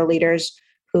 pro-voter leaders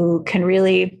who can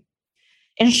really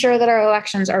ensure that our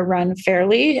elections are run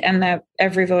fairly and that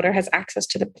every voter has access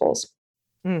to the polls.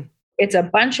 It's a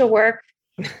bunch of work,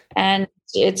 and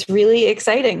it's really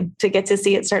exciting to get to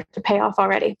see it start to pay off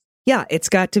already. Yeah, it's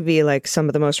got to be like some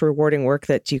of the most rewarding work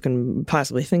that you can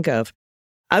possibly think of.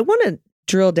 I want to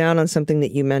drill down on something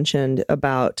that you mentioned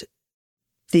about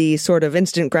the sort of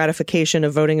instant gratification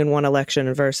of voting in one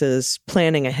election versus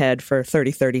planning ahead for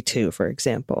 3032, for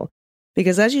example.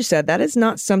 Because as you said, that is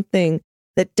not something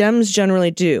that Dems generally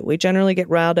do. We generally get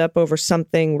riled up over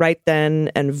something right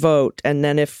then and vote. And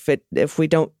then if we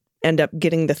don't end up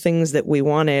getting the things that we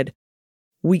wanted,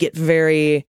 we get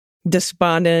very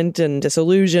despondent and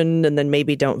disillusioned and then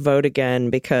maybe don't vote again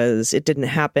because it didn't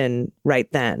happen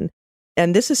right then.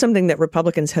 And this is something that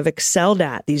Republicans have excelled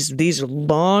at, these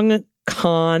long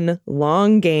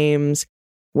games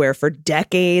where for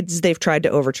decades they've tried to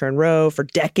overturn Roe, for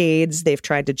decades they've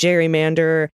tried to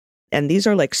gerrymander, and these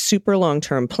are like super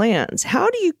long-term plans. How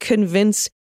do you convince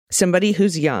somebody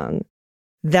who's young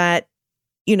that,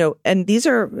 and these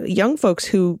are young folks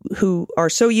who are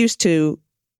so used to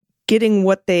getting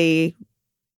what they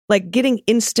like, getting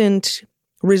instant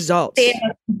results.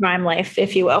 Prime life,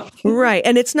 if you will. Right.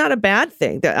 And it's not a bad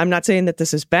thing. I'm not saying that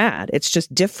this is bad. It's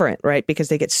just different, right? Because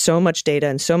they get so much data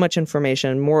and so much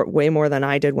information, way more than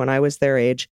I did when I was their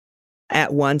age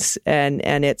at once. And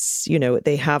it's,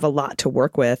 they have a lot to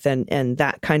work with, and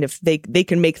that kind of, they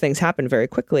can make things happen very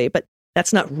quickly, but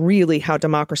that's not really how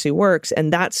democracy works.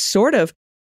 And that's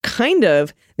kind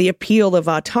of the appeal of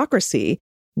autocracy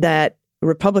that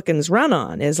Republicans run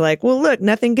on, is like, well, look,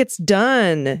 nothing gets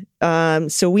done.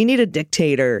 So we need a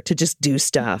dictator to just do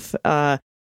stuff.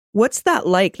 What's that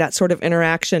like, that sort of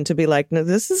interaction to be like, no,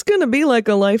 this is going to be like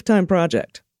a lifetime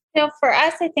project? For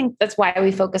us, I think that's why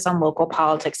we focus on local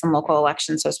politics and local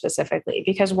elections so specifically,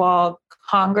 because while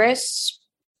Congress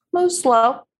moves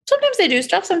slow, sometimes they do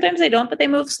stuff, sometimes they don't, but they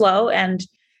move slow. And,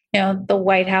 the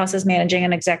White House is managing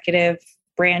an executive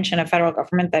branch in a federal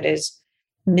government that is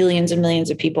millions and millions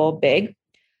of people big.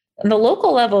 On the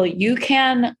local level, you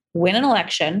can win an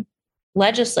election,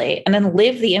 legislate, and then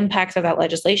live the impacts of that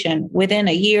legislation within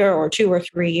a year or 2 or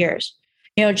 3 years.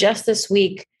 Just this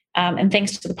week, and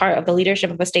thanks to the part of the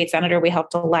leadership of a state senator we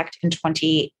helped elect in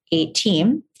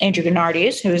 2018, Andrew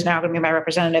Gennardis, who is now going to be my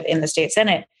representative in the state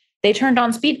Senate, they turned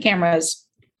on speed cameras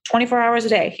 24 hours a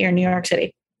day here in New York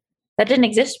City. That didn't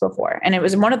exist before. And it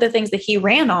was one of the things that he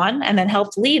ran on and then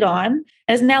helped lead on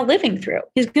and is now living through.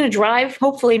 He's going to drive,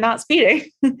 hopefully not speeding,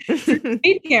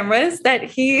 speed cameras that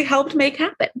he helped make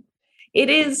happen. It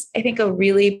is, I think, a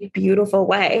really beautiful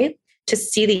way to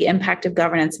see the impact of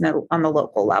governance on the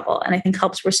local level. And I think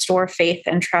helps restore faith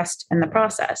and trust in the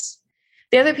process.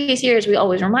 The other piece here is we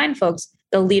always remind folks,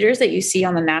 the leaders that you see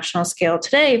on the national scale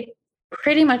today,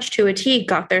 pretty much to a T,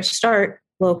 got their start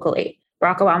locally.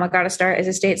 Barack Obama got a start as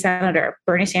a state senator.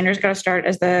 Bernie Sanders got a start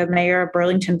as the mayor of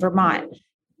Burlington, Vermont.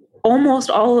 Almost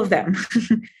all of them,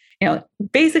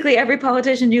 basically every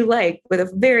politician you like, with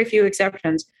a very few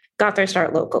exceptions, got their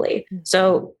start locally.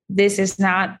 So this is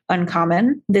not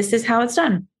uncommon. This is how it's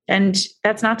done. And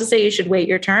that's not to say you should wait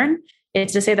your turn.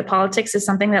 It's to say that politics is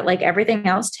something that, like everything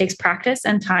else, takes practice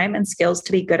and time and skills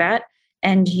to be good at.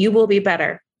 And you will be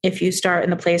better if you start in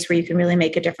the place where you can really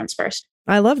make a difference first.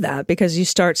 I love that, because you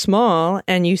start small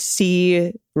and you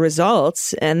see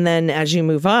results. And then as you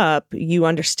move up, you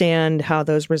understand how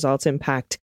those results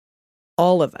impact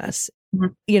all of us.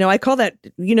 Mm-hmm. I call that,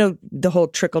 the whole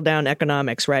trickle down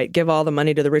economics, right? Give all the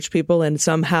money to the rich people and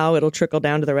somehow it'll trickle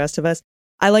down to the rest of us.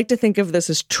 I like to think of this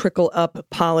as trickle up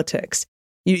politics.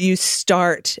 You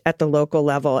start at the local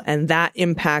level, and that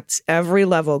impacts every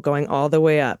level going all the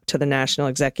way up to the national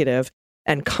executive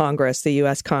and Congress, the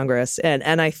U.S. Congress.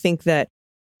 And I think that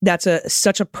that's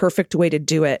such a perfect way to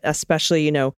do it,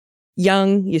 especially,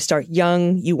 young. You start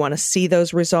young. You want to see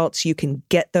those results. You can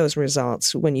get those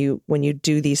results when you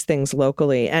do these things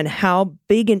locally, and how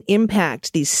big an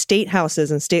impact these state houses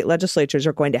and state legislatures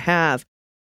are going to have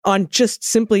on just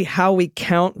simply how we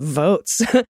count votes.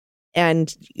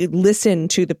 And listen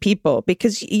to the people,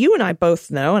 because you and I both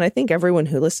know, and I think everyone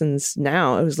who's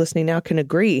listening now can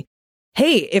agree,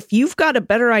 hey, if you've got a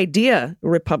better idea,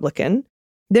 Republican,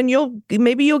 then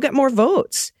maybe you'll get more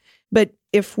votes. But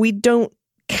if we don't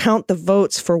count the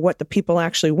votes for what the people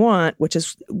actually want, which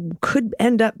could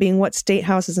end up being what state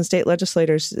houses and state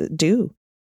legislators do,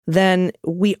 then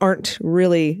we aren't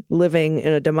really living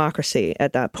in a democracy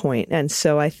at that point. And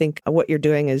so I think what you're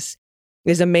doing is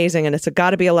amazing, and it's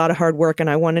got to be a lot of hard work. And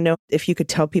I want to know if you could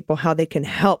tell people how they can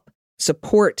help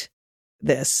support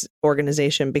this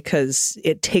organization, because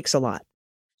it takes a lot.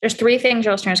 There's 3 things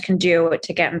your listeners can do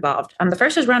to get involved. The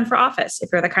first is run for office. If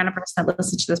you're the kind of person that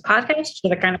listens to this podcast,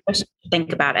 you're the kind of person to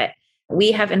think about it.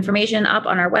 We have information up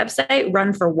on our website,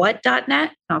 runforwhat.net,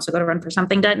 and also go to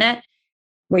runforsomething.net,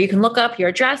 where you can look up your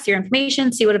address, your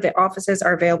information, see what offices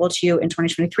are available to you in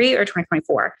 2023 or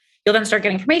 2024. You'll then start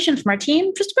getting information from our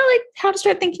team just about how to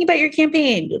start thinking about your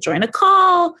campaign. You'll join a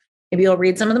call. Maybe you'll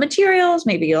read some of the materials.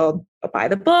 Maybe you'll buy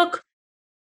the book.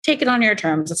 Take it on your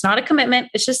terms. It's not a commitment.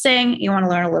 It's just saying you want to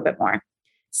learn a little bit more.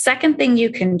 Second thing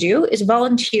you can do is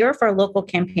volunteer for a local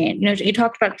campaign. You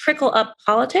talked about trickle up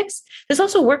politics. This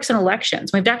also works in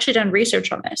elections. We've actually done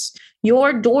research on this.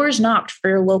 Your doors knocked for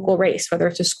your local race, whether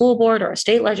it's a school board or a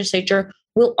state legislature,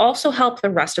 will also help the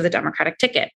rest of the Democratic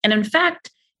ticket. And in fact,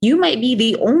 you might be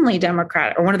the only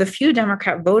Democrat or one of the few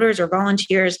Democrat voters or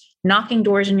volunteers knocking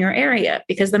doors in your area,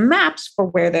 because the maps for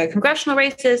where the congressional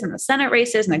races and the Senate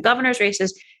races and the governor's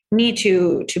races need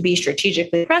to be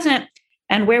strategically present,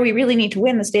 and where we really need to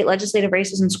win the state legislative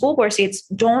races and school board seats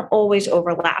don't always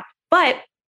overlap. But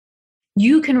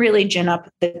you can really gin up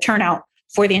the turnout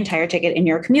for the entire ticket in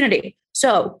your community.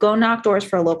 So go knock doors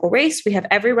for a local race. We have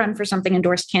every Run for Something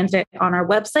endorsed candidate on our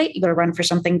website. You go to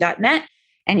runforsomething.net.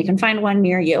 and you can find one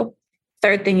near you.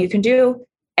 Third thing you can do,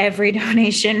 every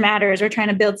donation matters. We're trying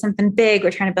to build something big.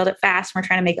 We're trying to build it fast. And we're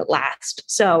trying to make it last.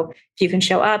 So if you can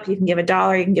show up, you can give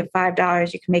 $1, you can give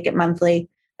 $5, you can make it monthly.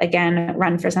 Again,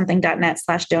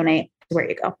 runforsomething.net/donate is where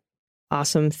you go.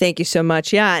 Awesome. Thank you so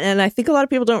much. Yeah. And I think a lot of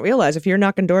people don't realize if you're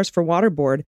knocking doors for water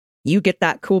board, you get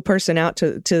that cool person out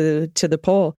to the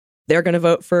poll. They're going to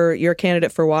vote for your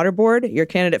candidate for water board, your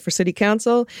candidate for city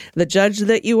council, the judge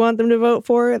that you want them to vote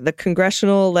for, the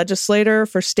congressional legislator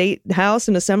for state house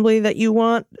and assembly that you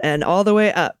want, and all the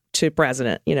way up to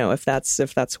president, if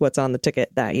that's what's on the ticket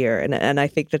that year. And I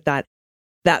think that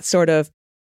sort of,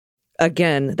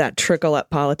 again, that trickle up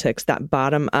politics, that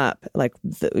bottom up,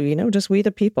 just we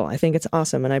the people. I think it's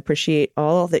awesome. And I appreciate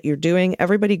all that you're doing.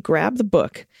 Everybody grab the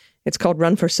book. It's called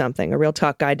Run for Something, a real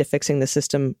talk guide to fixing the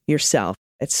system yourself.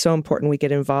 It's so important we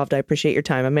get involved. I appreciate your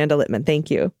time. Amanda Litman, thank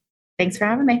you. Thanks for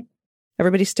having me.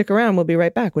 Everybody stick around. We'll be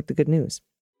right back with the good news.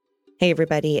 Hey,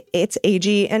 everybody. It's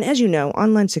AG. And as you know,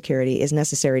 online security is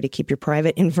necessary to keep your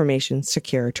private information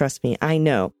secure. Trust me, I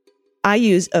know. I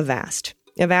use Avast.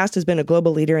 Avast has been a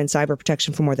global leader in cyber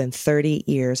protection for more than 30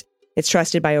 years. It's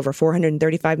trusted by over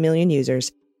 435 million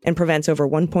users and prevents over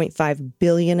 1.5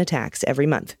 billion attacks every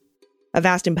month.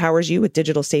 Avast empowers you with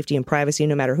digital safety and privacy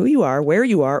no matter who you are, where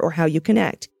you are, or how you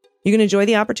connect. You can enjoy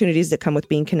the opportunities that come with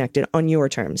being connected on your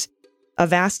terms.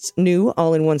 Avast's new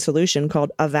all-in-one solution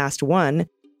called Avast One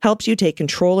helps you take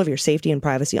control of your safety and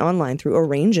privacy online through a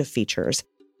range of features.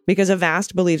 Because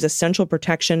Avast believes essential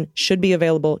protection should be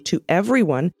available to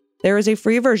everyone, there is a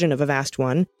free version of Avast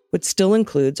One, which still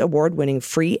includes award-winning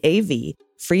free AV,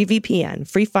 free VPN,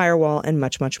 free firewall, and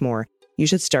much, much more. You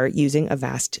should start using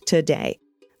Avast today.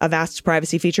 Avast's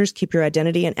privacy features keep your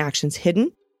identity and actions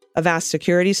hidden. Avast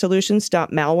security solutions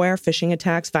stop malware, phishing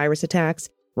attacks, virus attacks,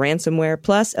 ransomware,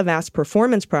 plus Avast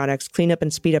performance products clean up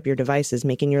and speed up your devices,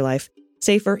 making your life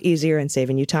safer, easier, and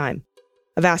saving you time.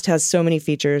 Avast has so many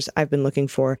features I've been looking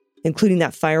for, including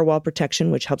that firewall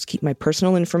protection, which helps keep my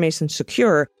personal information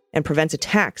secure and prevents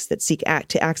attacks that seek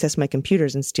to access my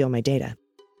computers and steal my data.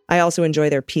 I also enjoy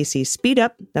their PC speed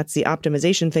up. That's the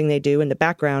optimization thing they do in the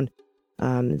background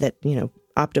that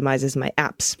optimizes my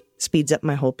apps, speeds up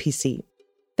my whole PC.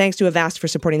 Thanks to Avast for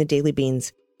supporting the Daily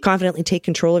Beans. Confidently take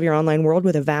control of your online world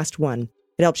with Avast One.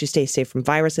 It helps you stay safe from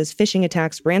viruses, phishing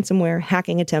attacks, ransomware,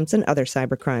 hacking attempts, and other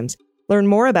cybercrimes. Learn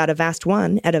more about Avast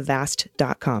One at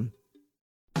avast.com.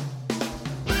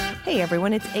 Hey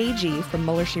everyone, it's AG from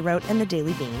Mueller, She Wrote and the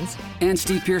Daily Beans. And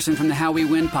Steve Pearson from the How We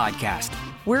Win podcast.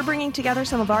 We're bringing together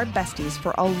some of our besties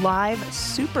for a live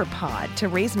super pod to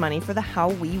raise money for the How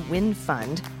We Win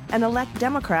Fund and elect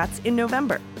Democrats in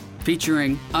November.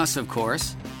 Featuring us, of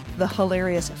course. The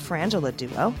hilarious Frangela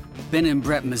duo. Ben and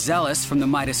Brett Mazelis from the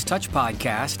Midas Touch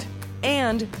podcast.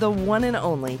 And the one and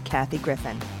only Kathy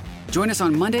Griffin. Join us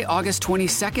on Monday, August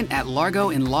 22nd at Largo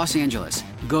in Los Angeles.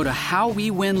 Go to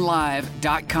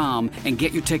howwewinlive.com and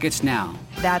get your tickets now.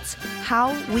 That's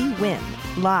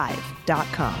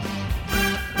howwewinlive.com.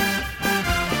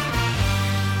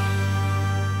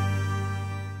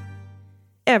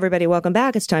 Everybody, welcome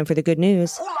back. It's time for the good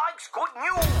news. Who likes good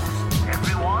news?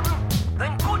 Everyone?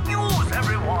 Then good news,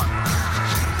 everyone!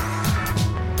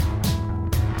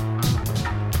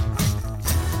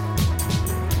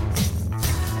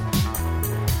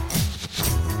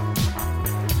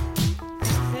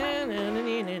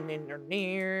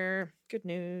 Good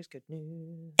news, good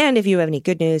news. And if you have any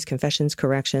good news, confessions,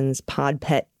 corrections, pod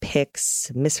pet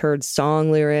pics, misheard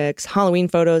song lyrics, Halloween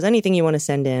photos, anything you want to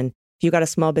send in, if you got a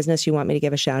small business you want me to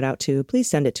give a shout out to, please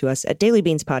send it to us at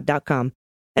dailybeanspod.com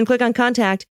and click on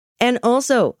contact. And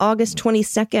also, August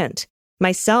 22nd,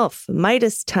 myself,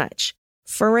 Midas Touch,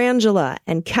 Frangela,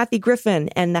 and Kathy Griffin,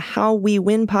 and the How We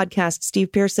Win podcast,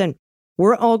 Steve Pearson,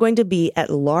 we're all going to be at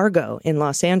Largo in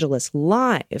Los Angeles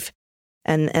live.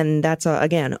 And that's,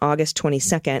 again, August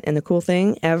 22nd. And the cool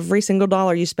thing, every single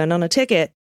dollar you spend on a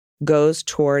ticket goes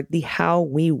toward the How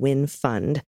We Win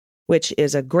Fund, which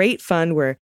is a great fund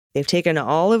where they've taken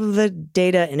all of the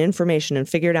data and information and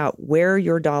figured out where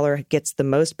your dollar gets the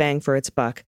most bang for its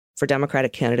buck for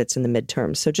Democratic candidates in the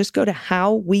midterms. So just go to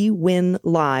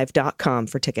howwewinlive.com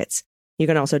for tickets. You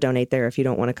can also donate there if you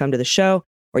don't want to come to the show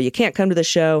or you can't come to the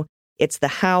show. It's the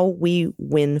How We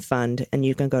Win Fund, and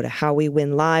you can go to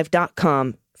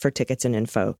howwewinlive.com for tickets and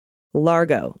info.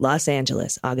 Largo, Los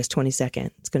Angeles, August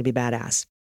 22nd. It's going to be badass.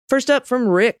 First up from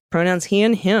Rick, pronouns he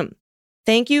and him.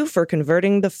 Thank you for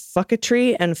converting the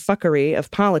fucketry and fuckery of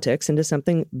politics into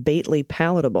something baitly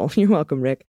palatable. You're welcome,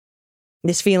 Rick.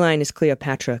 This feline is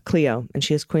Cleopatra, Cleo, and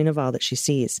she is queen of all that she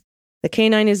sees. The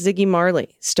canine is Ziggy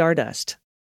Marley, Stardust,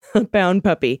 a pound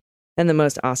puppy, and the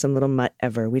most awesome little mutt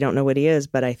ever. We don't know what he is,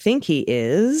 but I think he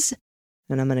is.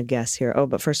 And I'm going to guess here. Oh,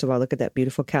 but first of all, look at that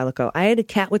beautiful calico. I had a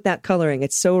cat with that coloring.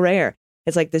 It's so rare.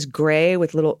 It's like this gray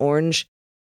with little orange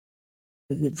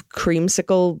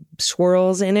creamsicle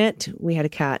swirls in it. We had a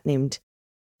cat named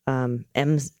her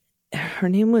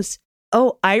name was,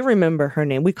 I remember her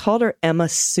name. We called her Emma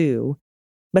Sue,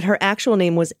 but her actual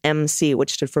name was MC,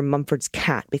 which stood for Mumford's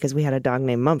Cat, because we had a dog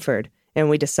named Mumford. And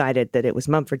we decided that it was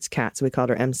Mumford's cat, so we called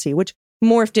her MC, which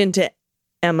morphed into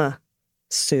Emma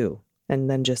Sue, and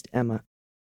then just Emma.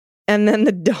 And then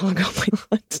the dog, oh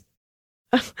my God.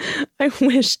 I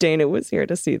wish Dana was here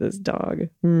to see this dog.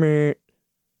 Meh.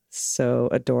 So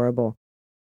adorable.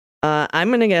 I'm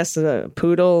going to guess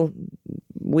Poodle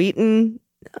Wheaton.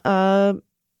 Kind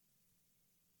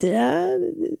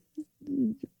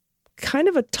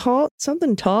of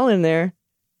something tall in there.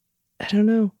 I don't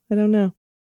know.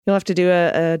 You'll have to do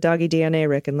a doggy DNA,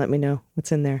 Rick, and let me know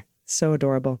what's in there. So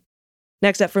adorable.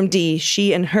 Next up from D,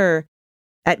 she and her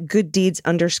at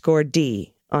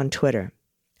gooddeeds_D on Twitter.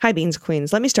 Hi, Beans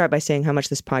Queens. Let me start by saying how much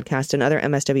this podcast and other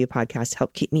MSW podcasts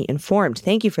help keep me informed.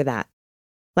 Thank you for that.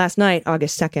 Last night,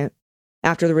 August 2nd,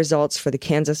 after the results for the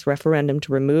Kansas referendum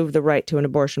to remove the right to an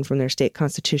abortion from their state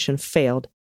constitution failed,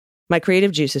 my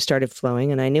creative juices started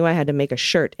flowing, and I knew I had to make a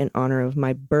shirt in honor of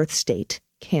my birth state,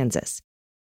 Kansas.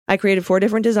 I created 4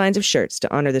 different designs of shirts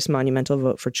to honor this monumental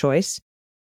vote for choice.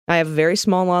 I have a very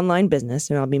small online business,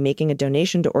 and I'll be making a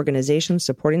donation to organizations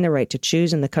supporting the right to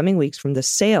choose in the coming weeks from the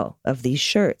sale of these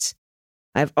shirts.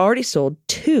 I've already sold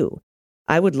 2.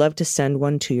 I would love to send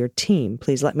one to your team.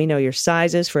 Please let me know your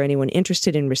sizes for anyone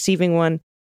interested in receiving one,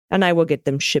 and I will get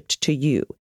them shipped to you.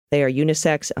 They are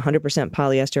unisex, 100%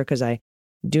 polyester, because I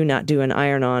do not do an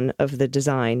iron-on of the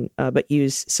design, but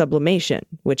use sublimation,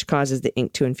 which causes the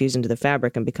ink to infuse into the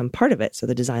fabric and become part of it, so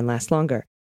the design lasts longer.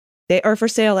 They are for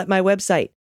sale at my website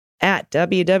at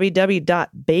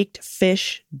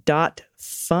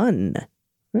www.bakedfish.fun.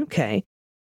 Okay.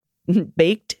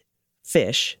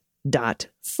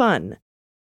 bakedfish.fun.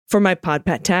 For my Pod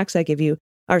Pet tax, I give you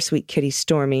our sweet kitty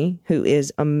Stormy, who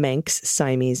is a Manx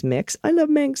Siamese mix. I love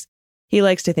Manx. He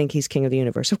likes to think he's king of the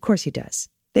universe. Of course he does.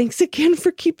 Thanks again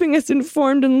for keeping us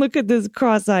informed, and look at this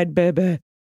cross-eyed baby.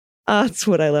 That's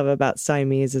what I love about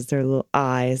Siamese, is their little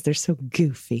eyes. They're so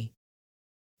goofy.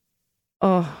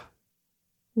 Oh,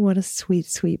 what a sweet,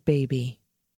 sweet baby.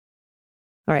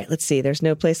 All right, let's see. There's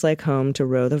no place like home to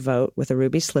row the vote with a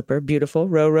ruby slipper. Beautiful.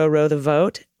 Row, row, row the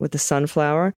vote with the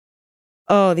sunflower.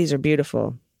 Oh, these are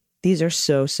beautiful. These are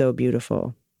so, so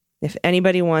beautiful. If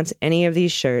anybody wants any of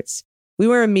these shirts, we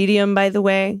wear a medium, by the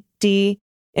way, D.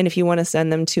 And if you want to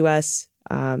send them to us,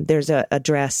 there's an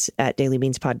address at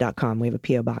dailybeanspod.com. We have a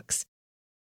P.O. box.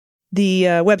 The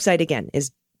website, again,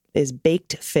 is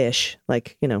baked fish.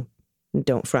 Like, you know,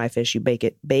 don't fry fish, you bake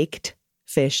it.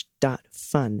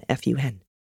 bakedfish.fun, F-U-N.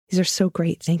 These are so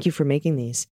great. Thank you for making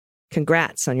these.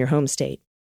 Congrats on your home state.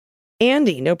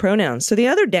 Andy, no pronouns. So the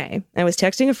other day, I was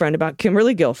texting a friend about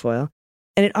Kimberly Guilfoyle,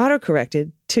 and it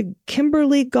autocorrected to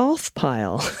Kimberly Golf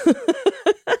Pile.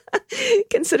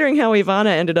 Considering how Ivana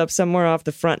ended up somewhere off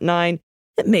the front 9,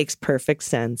 it makes perfect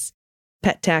sense.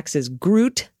 Pet tax is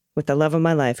Groot, with the love of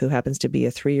my life, who happens to be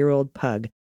a 3-year-old pug.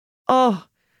 Oh,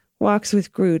 walks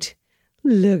with Groot.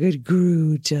 Look at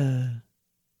Groot.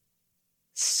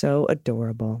 So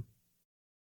adorable.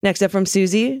 Next up from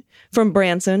Susie, from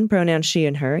Branson, pronoun she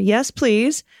and her. Yes,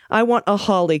 please. I want a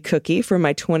holly cookie for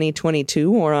my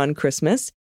 2022 War on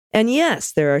Christmas. And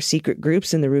yes, there are secret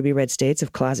groups in the ruby red states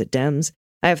of closet Dems.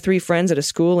 I have 3 friends at a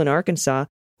school in Arkansas.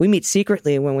 We meet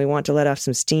secretly when we want to let off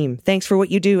some steam. Thanks for what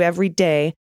you do every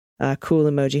day. Cool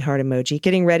emoji, heart emoji.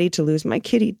 Getting ready to lose my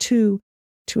kitty, too,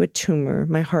 to a tumor.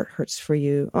 My heart hurts for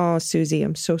you. Oh, Susie,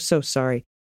 I'm so, so sorry.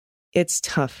 It's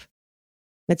tough.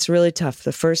 It's really tough.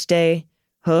 The first day,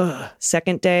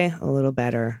 second day, a little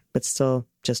better, but still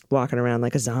just walking around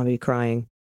like a zombie crying.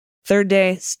 Third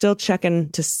day, still checking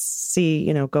to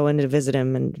see, go in to visit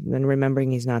him and then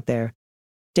remembering he's not there.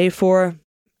 Day 4,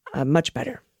 much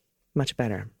better. Much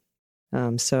better.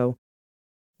 So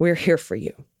we're here for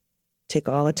you. Take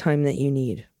all the time that you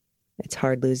need. It's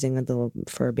hard losing a little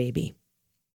fur baby.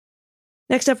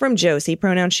 Next up from Josie,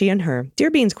 pronoun she and her.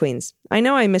 Dear Beans Queens, I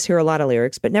know I mishear a lot of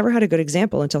lyrics, but never had a good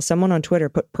example until someone on Twitter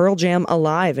put Pearl Jam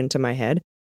Alive into my head,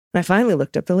 and I finally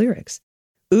looked up the lyrics.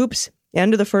 Oops,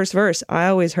 end of the first verse. I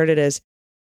always heard it as,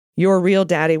 your real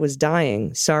daddy was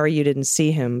dying. Sorry you didn't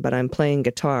see him, but I'm playing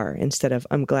guitar, instead of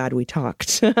I'm glad we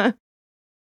talked.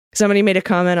 Somebody made a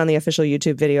comment on the official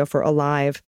YouTube video for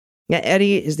Alive. Yeah,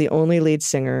 Eddie is the only lead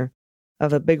singer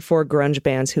of a Big 4 grunge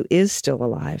bands who is still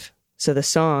alive. So the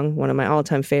song, one of my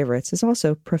all-time favorites, is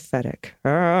also prophetic.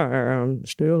 I'm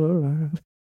still alive.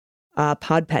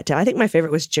 Pod Pet. I think my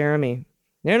favorite was Jeremy.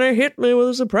 And it hit me with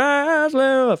a surprise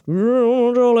laugh.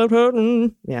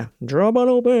 Yeah, drop it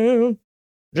open.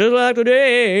 Just like the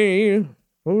day.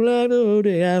 Oh, like the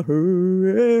day I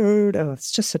heard. Oh,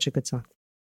 it's just such a good song.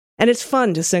 And it's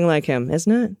fun to sing like him,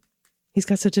 isn't it? He's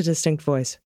got such a distinct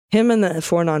voice. Him and the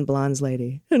 4 non-blondes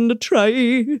lady. And a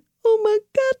try. Oh my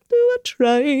God, do I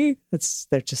try?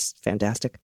 They're just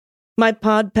fantastic. My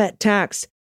Pod Pet tax.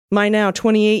 My now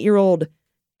 28-year-old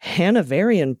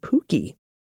Hanoverian Pookie,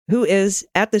 who is,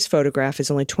 at this photograph,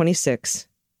 is only 26,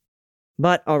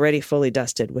 but already fully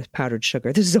dusted with powdered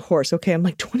sugar. This is a horse. Okay, I'm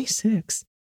like 26.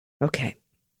 Okay.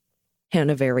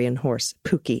 Hanoverian horse,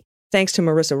 Pookie. Thanks to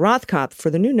Marissa Rothkopf for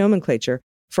the new nomenclature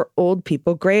for old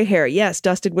people gray hair. Yes,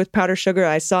 dusted with powdered sugar.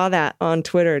 I saw that on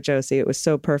Twitter, Josie. It was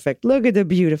so perfect. Look at the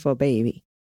beautiful baby.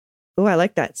 Oh, I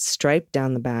like that stripe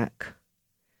down the back.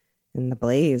 And the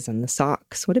blaze and the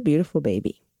socks. What a beautiful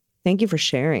baby. Thank you for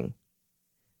sharing.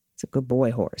 It's a good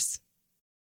boy horse.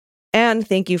 And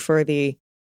thank you for the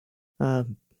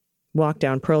walk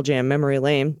down Pearl Jam memory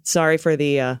lane. Sorry for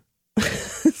the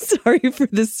sorry for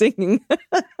the singing.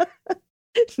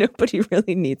 Nobody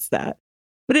really needs that.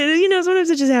 But, sometimes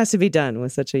it just has to be done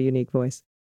with such a unique voice.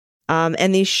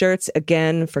 And these shirts,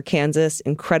 again, for Kansas,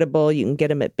 incredible. You can get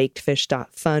them at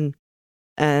bakedfish.fun.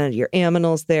 And your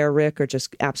aminals there, Rick, are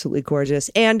just absolutely gorgeous.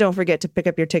 And don't forget to pick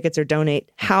up your tickets or donate.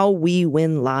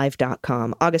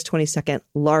 HowWeWinLive.com. August 22nd,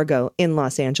 Largo in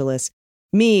Los Angeles.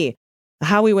 Me,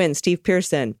 How We Win, Steve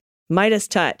Pearson. Midas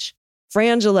Touch,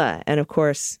 Frangela, and of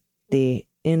course, the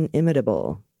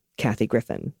inimitable Kathy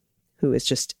Griffin, who is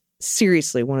just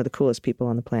seriously one of the coolest people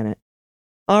on the planet.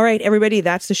 All right, everybody,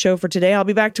 that's the show for today. I'll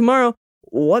be back tomorrow.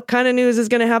 What kind of news is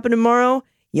going to happen tomorrow?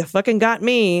 You fucking got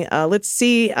me. Let's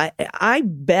see. I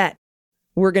bet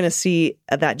we're going to see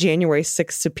that January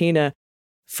 6th subpoena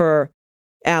for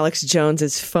Alex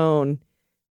Jones's phone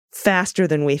faster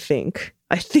than we think.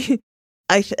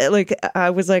 I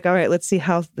was like, all right, let's see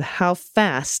how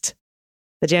fast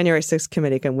the January 6th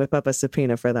committee can whip up a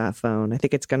subpoena for that phone. I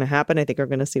think it's going to happen. I think we're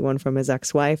going to see one from his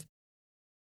ex-wife.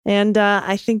 And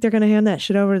I think they're going to hand that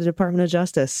shit over to the Department of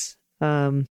Justice.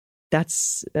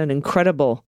 That's an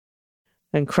incredible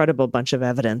bunch of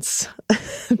evidence.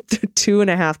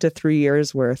 2.5 to 3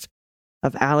 years worth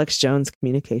of Alex Jones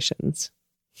communications.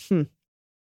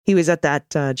 He was at that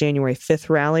January 5th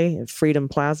rally at Freedom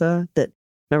Plaza.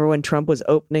 Remember when Trump was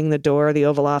opening the door of the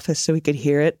Oval Office so he could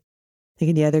hear it?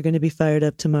 Thinking, yeah, they're going to be fired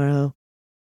up tomorrow.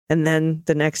 And then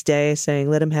the next day saying,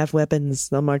 let them have weapons.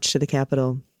 They'll march to the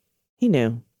Capitol. He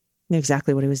knew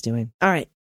exactly what he was doing. All right.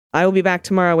 I will be back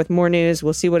tomorrow with more news.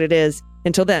 We'll see what it is.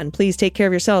 Until then, please take care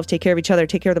of yourselves, take care of each other,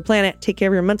 take care of the planet, take care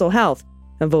of your mental health,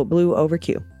 and vote blue over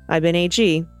Q. I've been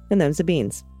AG, and them's the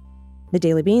beans. The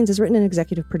Daily Beans is written and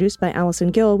executive produced by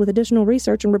Allison Gill with additional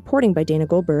research and reporting by Dana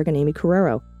Goldberg and Amy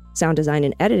Carrero. Sound design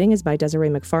and editing is by Desiree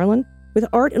McFarlane, with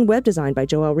art and web design by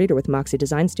Joelle Reeder with Moxie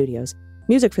Design Studios.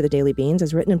 Music for The Daily Beans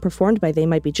is written and performed by They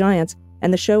Might Be Giants,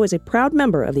 and the show is a proud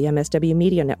member of the MSW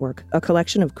Media Network, a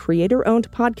collection of creator-owned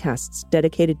podcasts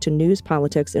dedicated to news,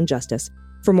 politics, and justice.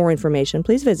 For more information,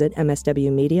 please visit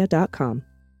mswmedia.com.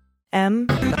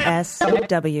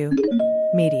 MSW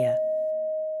Media.